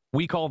 Wednesday.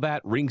 We call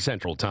that Ring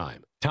Central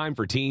Time. Time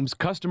for teams,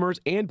 customers,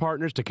 and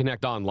partners to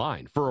connect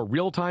online for a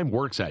real-time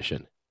work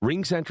session.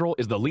 Ring Central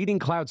is the leading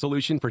cloud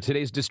solution for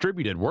today's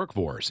distributed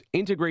workforce,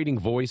 integrating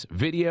voice,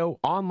 video,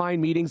 online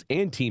meetings,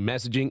 and team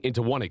messaging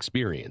into one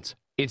experience.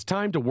 It's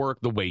time to work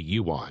the way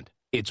you want.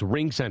 It's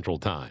Ring Central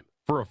Time.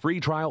 For a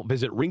free trial,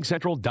 visit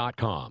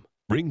ringcentral.com.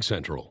 Ring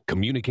Central.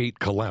 Communicate,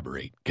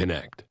 collaborate,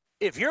 connect.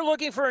 If you're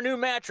looking for a new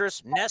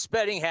mattress, Nest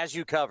Bedding has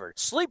you covered.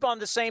 Sleep on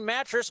the same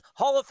mattress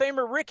Hall of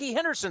Famer Ricky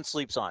Henderson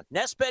sleeps on.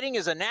 Nest Bedding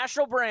is a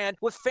national brand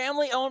with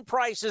family-owned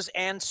prices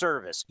and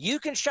service. You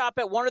can shop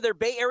at one of their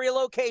Bay Area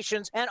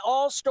locations, and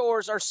all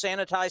stores are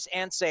sanitized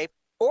and safe.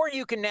 Or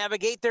you can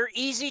navigate their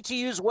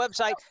easy-to-use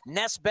website,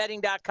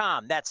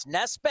 nestbetting.com. That's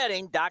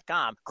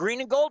nestbetting.com. Green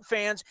and gold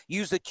fans,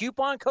 use the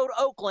coupon code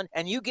Oakland,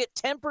 and you get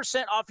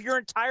 10% off your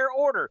entire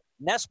order.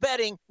 Nest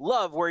Betting,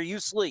 love where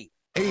you sleep.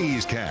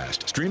 A's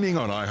Cast, streaming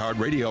on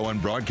iHeartRadio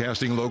and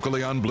broadcasting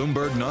locally on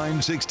Bloomberg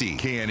 960,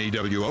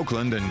 KNEW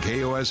Oakland, and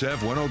KOSF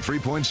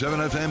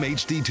 103.7 FM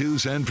HD2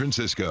 San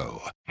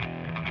Francisco.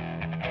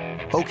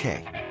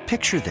 Okay,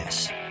 picture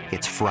this.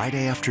 It's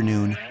Friday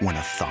afternoon when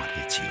a thought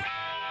hits you.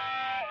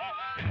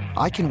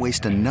 I can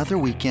waste another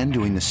weekend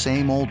doing the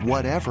same old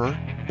whatever,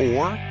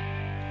 or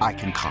I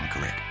can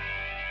conquer it.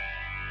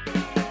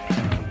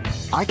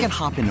 I can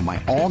hop into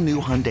my all-new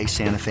Hyundai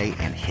Santa Fe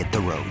and hit the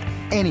road.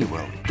 Any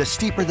road. The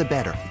steeper, the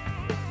better.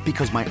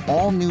 Because my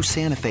all-new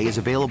Santa Fe is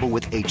available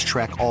with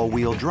H-Track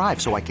all-wheel drive,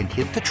 so I can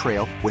hit the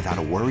trail without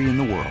a worry in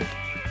the world.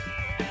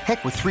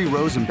 Heck, with 3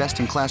 rows and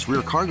best-in-class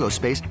rear cargo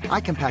space, I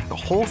can pack the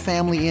whole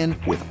family in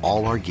with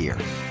all our gear.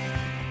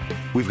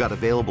 We've got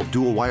available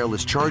dual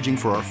wireless charging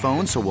for our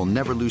phones, so we'll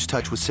never lose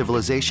touch with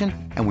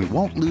civilization, and we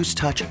won't lose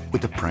touch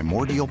with the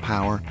primordial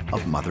power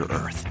of Mother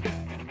Earth.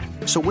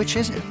 So which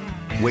is it?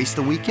 Waste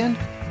the weekend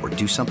or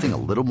do something a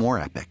little more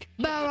epic?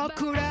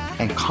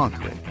 And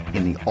conquer it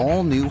in the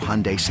all-new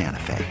Hyundai Santa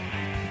Fe.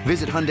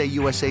 Visit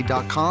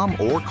HyundaiUSA.com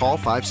or call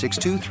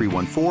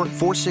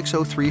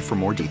 562-314-4603 for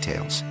more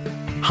details.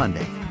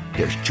 Hyundai,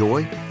 there's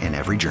joy in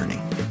every journey.